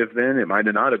 it might have been, it might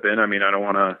have not have been. I mean, I don't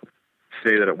want to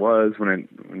say that it was when it,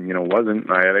 you know, wasn't.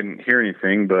 I didn't hear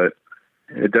anything, but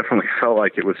it definitely felt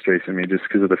like it was chasing me just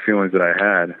because of the feelings that I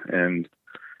had. And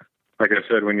like I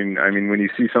said, when you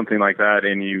see something like that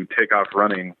and you take off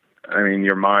running, I mean,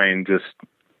 your mind just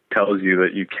tells you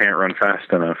that you can't run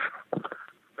fast enough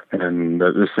and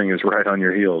that this thing is right on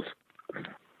your heels.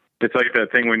 It's like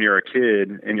that thing when you're a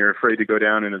kid and you're afraid to go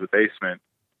down into the basement.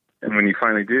 And when you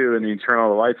finally do and you turn all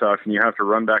the lights off and you have to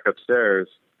run back upstairs,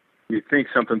 you think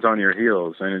something's on your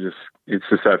heels, and it's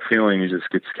just that feeling, you just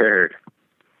get scared.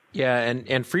 Yeah,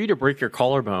 and for you to break your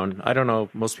collarbone, I don't know,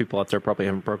 most people out there probably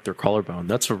haven't broke their collarbone.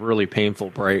 That's a really painful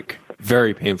break,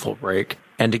 very painful break.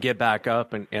 And to get back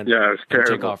up and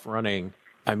take off running,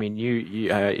 I mean, you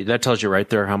that tells you right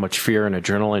there how much fear and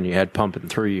adrenaline you had pumping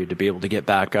through you to be able to get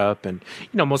back up. And,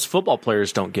 you know, most football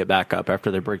players don't get back up after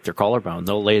they break their collarbone.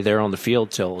 They'll lay there on the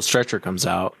field till a stretcher comes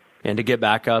out. And to get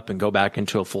back up and go back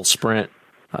into a full sprint,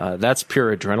 that's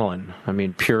pure adrenaline. I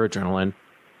mean, pure adrenaline.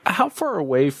 How far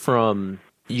away from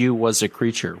you was a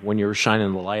creature when you were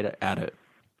shining the light at it?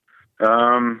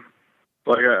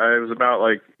 Like I was about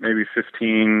like maybe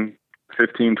 15,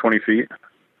 20 feet.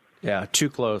 Yeah, too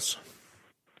close.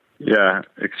 Yeah,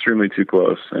 extremely too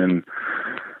close. And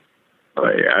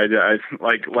I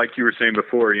like you were saying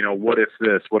before, you know, what if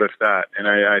this, what if that? And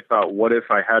I thought, what if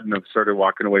I hadn't have started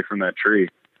walking away from that tree?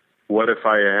 What if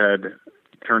I had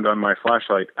turned on my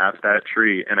flashlight at that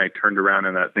tree and I turned around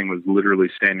and that thing was literally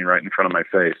standing right in front of my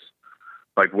face?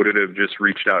 Like, would it have just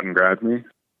reached out and grabbed me?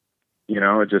 You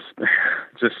know, just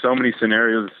so many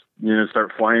scenarios, you know,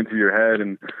 start flying through your head.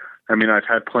 And I mean, I've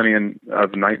had plenty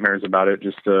of nightmares about it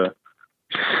just to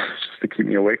keep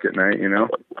me awake at night, you know?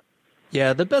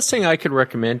 Yeah, the best thing I could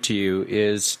recommend to you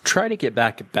is try to get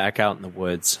back out in the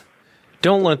woods.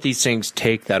 Don't let these things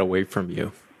take that away from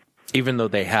you, even though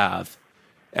they have.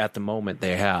 At the moment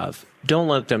they have. Don't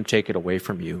let them take it away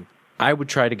from you. I would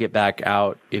try to get back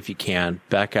out if you can.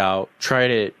 Back out. Try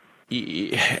to...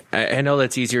 I know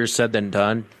that's easier said than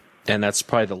done, and that's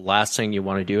probably the last thing you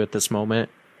want to do at this moment.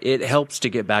 It helps to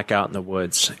get back out in the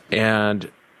woods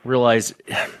and realize...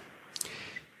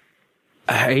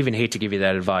 I even hate to give you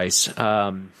that advice.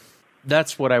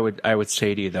 That's what I would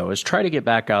say to you, though, is try to get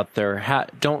back out there.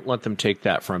 Don't let them take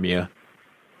that from you.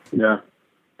 Yeah.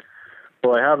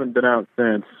 Well, I haven't been out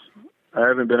since.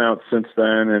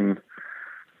 Then, and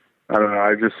I don't know.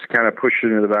 I just kind of pushed it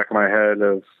into the back of my head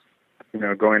of, you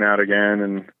know, going out again.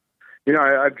 And, you know,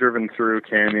 I've driven through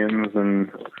canyons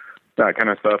and that kind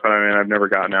of stuff. I mean, I've never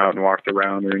gotten out and walked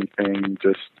around or anything.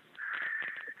 Just,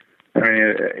 I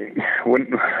mean,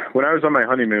 when I was on my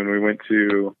honeymoon, we went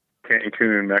to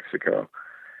Cancun, Mexico.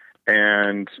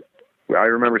 And I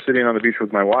remember sitting on the beach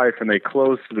with my wife, and they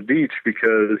closed the beach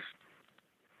because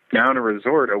down a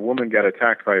resort, a woman got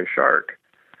attacked by a shark,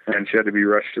 and she had to be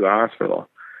rushed to the hospital.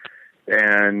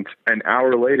 And an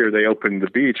hour later, they opened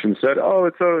the beach and said, "Oh,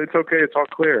 it's okay, it's all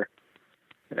clear."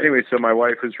 Anyway, so my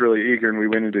wife was really eager, and we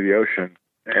went into the ocean.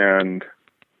 And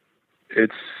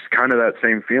it's kind of that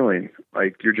same feeling.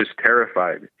 Like you're just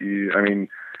terrified. You're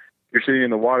sitting in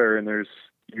the water and there's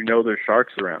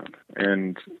sharks around,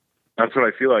 and that's what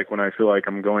I feel like when I feel like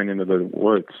I'm going into the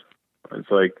woods. It's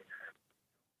like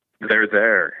they're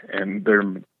there and they're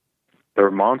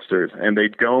monsters, and they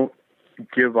don't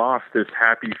give off this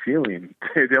happy feeling.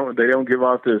 They don't give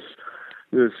off this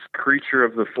creature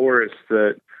of the forest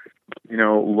that,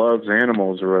 loves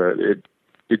animals, or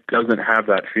it doesn't have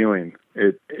that feeling.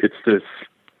 It's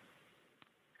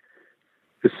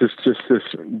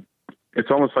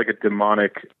almost like a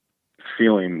demonic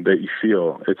feeling that you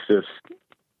feel.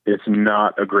 It's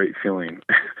not a great feeling,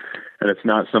 and it's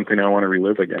not something I want to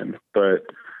relive again. But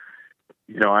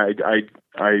I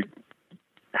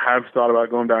have thought about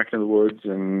going back into the woods,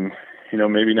 and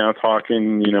maybe now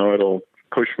talking, it'll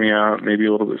push me out maybe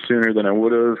a little bit sooner than I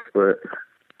would have. But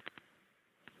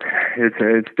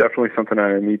it's definitely something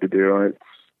I need to do. It's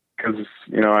because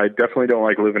I definitely don't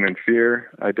like living in fear.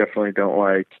 I definitely don't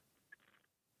like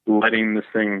letting this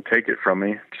thing take it from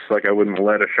me, just like I wouldn't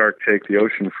let a shark take the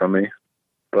ocean from me.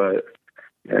 But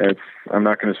I'm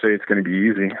not going to say it's going to be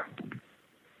easy.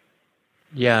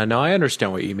 Yeah, no, I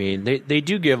understand what you mean. They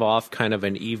do give off kind of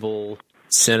an evil,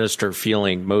 sinister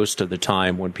feeling most of the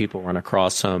time when people run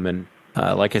across them. And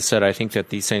like I said, I think that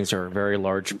these things are a very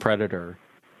large predator.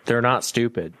 They're not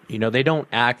stupid. They don't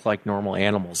act like normal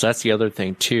animals. That's the other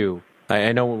thing, too.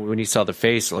 I know when you saw the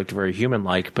face, it looked very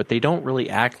human-like, but they don't really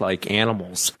act like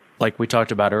animals. Like we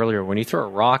talked about earlier, when you throw a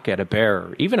rock at a bear,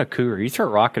 or even a cougar, you throw a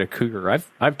rock at a cougar,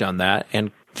 I've done that,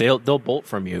 and they'll bolt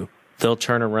from you. They'll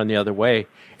turn and run the other way.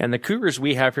 And the cougars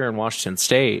we have here in Washington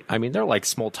State, they're like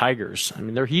small tigers.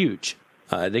 They're huge.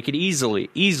 They could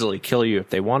easily kill you if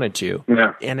they wanted to.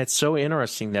 Yeah. And it's so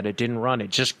interesting that it didn't run. It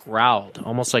just growled,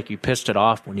 almost like you pissed it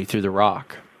off when you threw the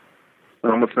rock. It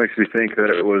almost makes me think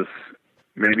that it was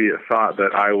maybe a thought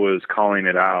that I was calling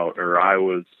it out, or I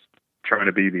was trying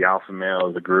to be the alpha male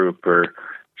of the group, or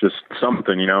just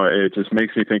something, it just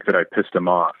makes me think that I pissed him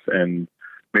off. And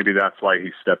maybe that's why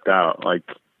he stepped out. Like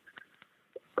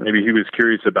maybe he was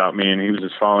curious about me and he was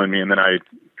just following me, and then I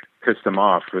pissed him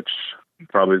off, which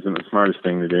probably isn't the smartest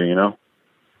thing to do,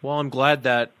 Well, I'm glad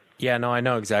that, I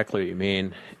know exactly what you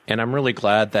mean. And I'm really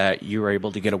glad that you were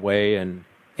able to get away and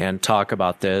talk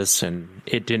about this, and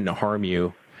it didn't harm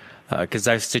you. Because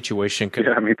that situation could...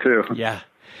 Yeah, me too. Yeah,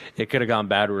 it could have gone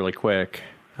bad really quick.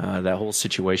 That whole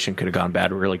situation could have gone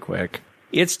bad really quick.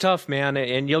 It's tough, man,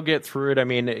 and you'll get through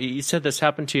it. You said this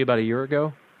happened to you about a year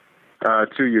ago?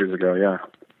 2 years ago, yeah.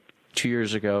 2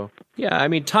 years ago. Yeah,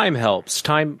 time helps.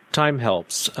 Time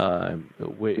helps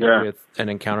with an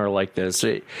encounter like this.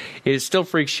 It still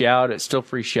freaks you out. It still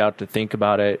freaks you out to think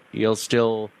about it.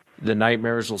 The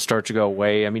nightmares will start to go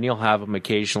away. You'll have them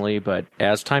occasionally, but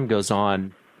as time goes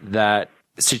on, that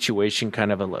situation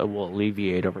kind of will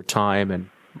alleviate over time. And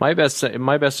my best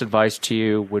advice to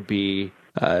you would be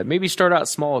maybe start out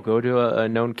small. Go to a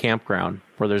known campground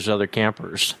where there's other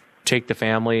campers. Take the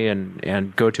family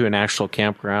and go to an actual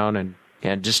campground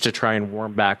and just to try and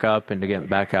warm back up and to get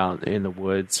back out in the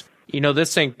woods.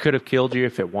 This thing could have killed you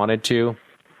if it wanted to.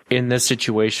 In this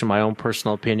situation, my own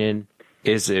personal opinion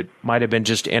is it might have been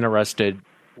just interested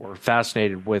or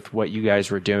fascinated with what you guys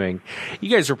were doing. You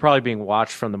guys were probably being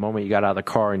watched from the moment you got out of the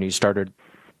car and you started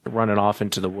running off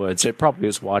into the woods. It probably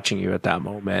was watching you at that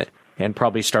moment and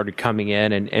probably started coming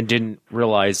in and didn't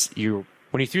realize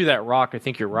when you threw that rock. I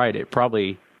think you're right. It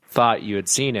probably thought you had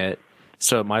seen it,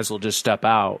 so it might as well just step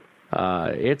out.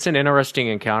 It's an interesting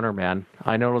encounter, man.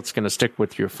 I know it's going to stick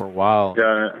with you for a while.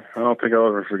 Yeah, I don't think I'll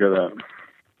ever forget that.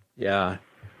 Yeah.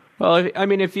 Well,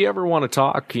 if you ever want to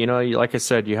talk, like I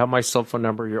said, you have my cell phone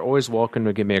number. You're always welcome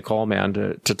to give me a call,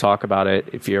 man, to talk about it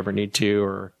if you ever need to,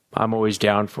 or I'm always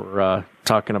down for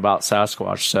talking about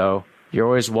Sasquatch. So you're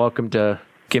always welcome to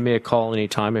give me a call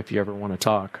anytime if you ever want to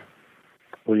talk.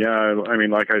 Well, yeah,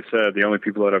 like I said, the only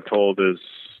people that I've told is,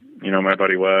 my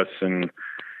buddy Wes and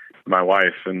my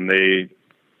wife, and they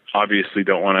obviously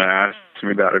don't want to ask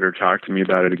me about it or talk to me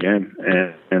about it again.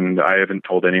 And I haven't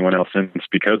told anyone else since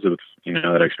because of,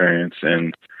 that experience.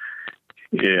 And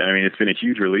yeah, it's been a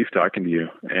huge relief talking to you.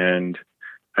 And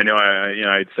I know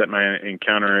I'd set my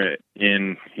encounter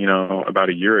in, about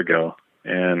a year ago,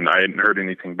 and I hadn't heard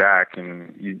anything back.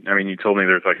 And you told me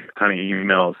there's like a ton of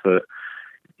emails that,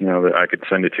 that I could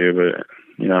send it to, but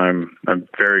I'm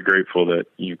very grateful that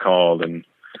you called and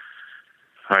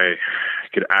I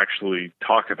could actually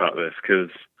talk about this, because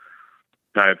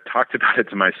I've talked about it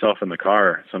to myself in the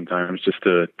car sometimes just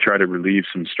to try to relieve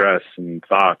some stress and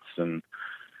thoughts.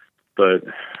 But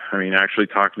actually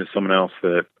talking to someone else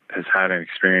that has had an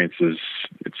experience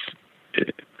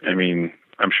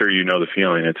I'm sure you know the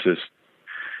feeling.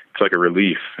 like a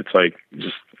relief. It's like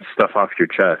just stuff off your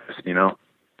chest, you know?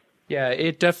 Yeah,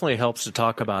 it definitely helps to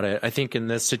talk about it. I think in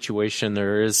this situation,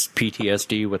 there is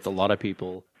PTSD with a lot of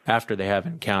people after they have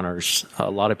encounters. A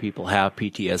lot of people have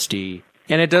PTSD,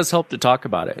 and it does help to talk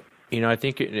about it. You know, I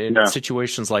think in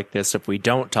situations like this, if we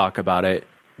don't talk about it,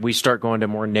 we start going to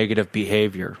more negative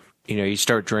behavior. You know, you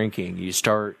start drinking, you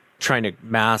start trying to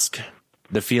mask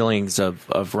the feelings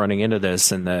of running into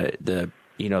this and the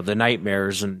you know, the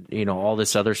nightmares and, you know, all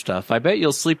this other stuff. I bet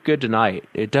you'll sleep good tonight.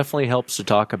 It definitely helps to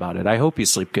talk about it. I hope you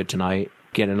sleep good tonight,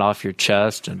 getting it off your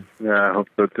chest. And yeah, I hope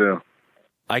so too.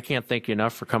 I can't thank you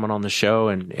enough for coming on the show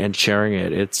and sharing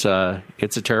it. It's a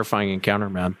terrifying encounter,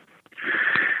 man.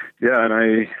 Yeah, and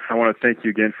I want to thank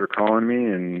you again for calling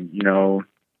me and, you know,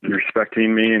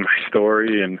 respecting me and my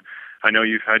story. And I know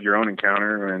you've had your own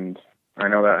encounter, and I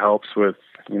know that helps with,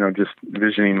 you know, just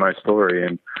visioning my story.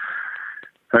 And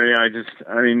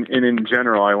and in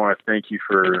general, I want to thank you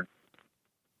for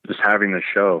just having the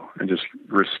show and just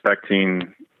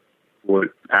respecting what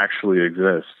actually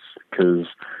exists. Because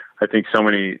I think so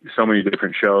many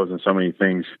different shows and so many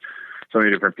things, so many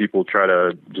different people try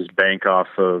to just bank off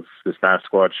of the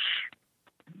Sasquatch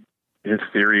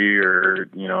theory or,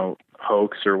 you know,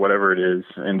 hoax or whatever it is,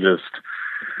 and just,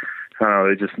 I don't know,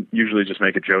 they just usually just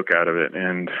make a joke out of it.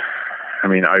 And I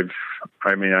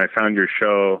found your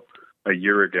show a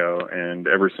year ago, and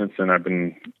ever since then I've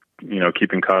been, you know,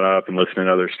 keeping caught up and listening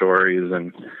to other stories,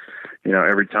 and, you know,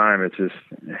 every time it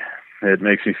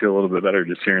makes me feel a little bit better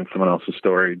just hearing someone else's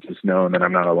story, just knowing that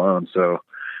I'm not alone. So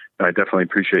I definitely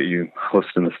appreciate you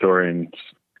listening to the story and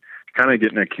just kind of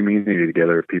getting a community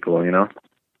together of people, you know?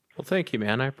 Well, thank you,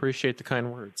 man. I appreciate the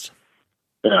kind words.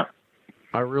 Yeah.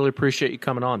 I really appreciate you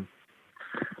coming on.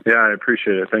 Yeah, I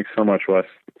appreciate it. Thanks so much, Wes.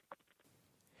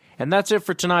 And that's it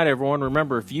for tonight, everyone.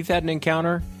 Remember, if you've had an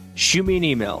encounter, shoot me an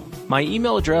email. My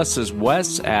email address is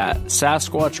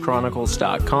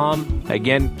wes@sasquatchchronicles.com.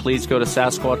 Again, please go to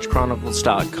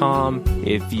sasquatchchronicles.com.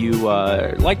 If you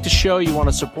like the show, you want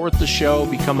to support the show,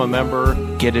 become a member,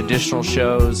 get additional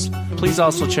shows, please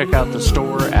also check out the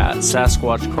store at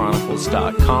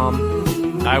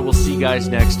sasquatchchronicles.com. I will see you guys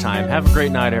next time. Have a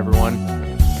great night, everyone.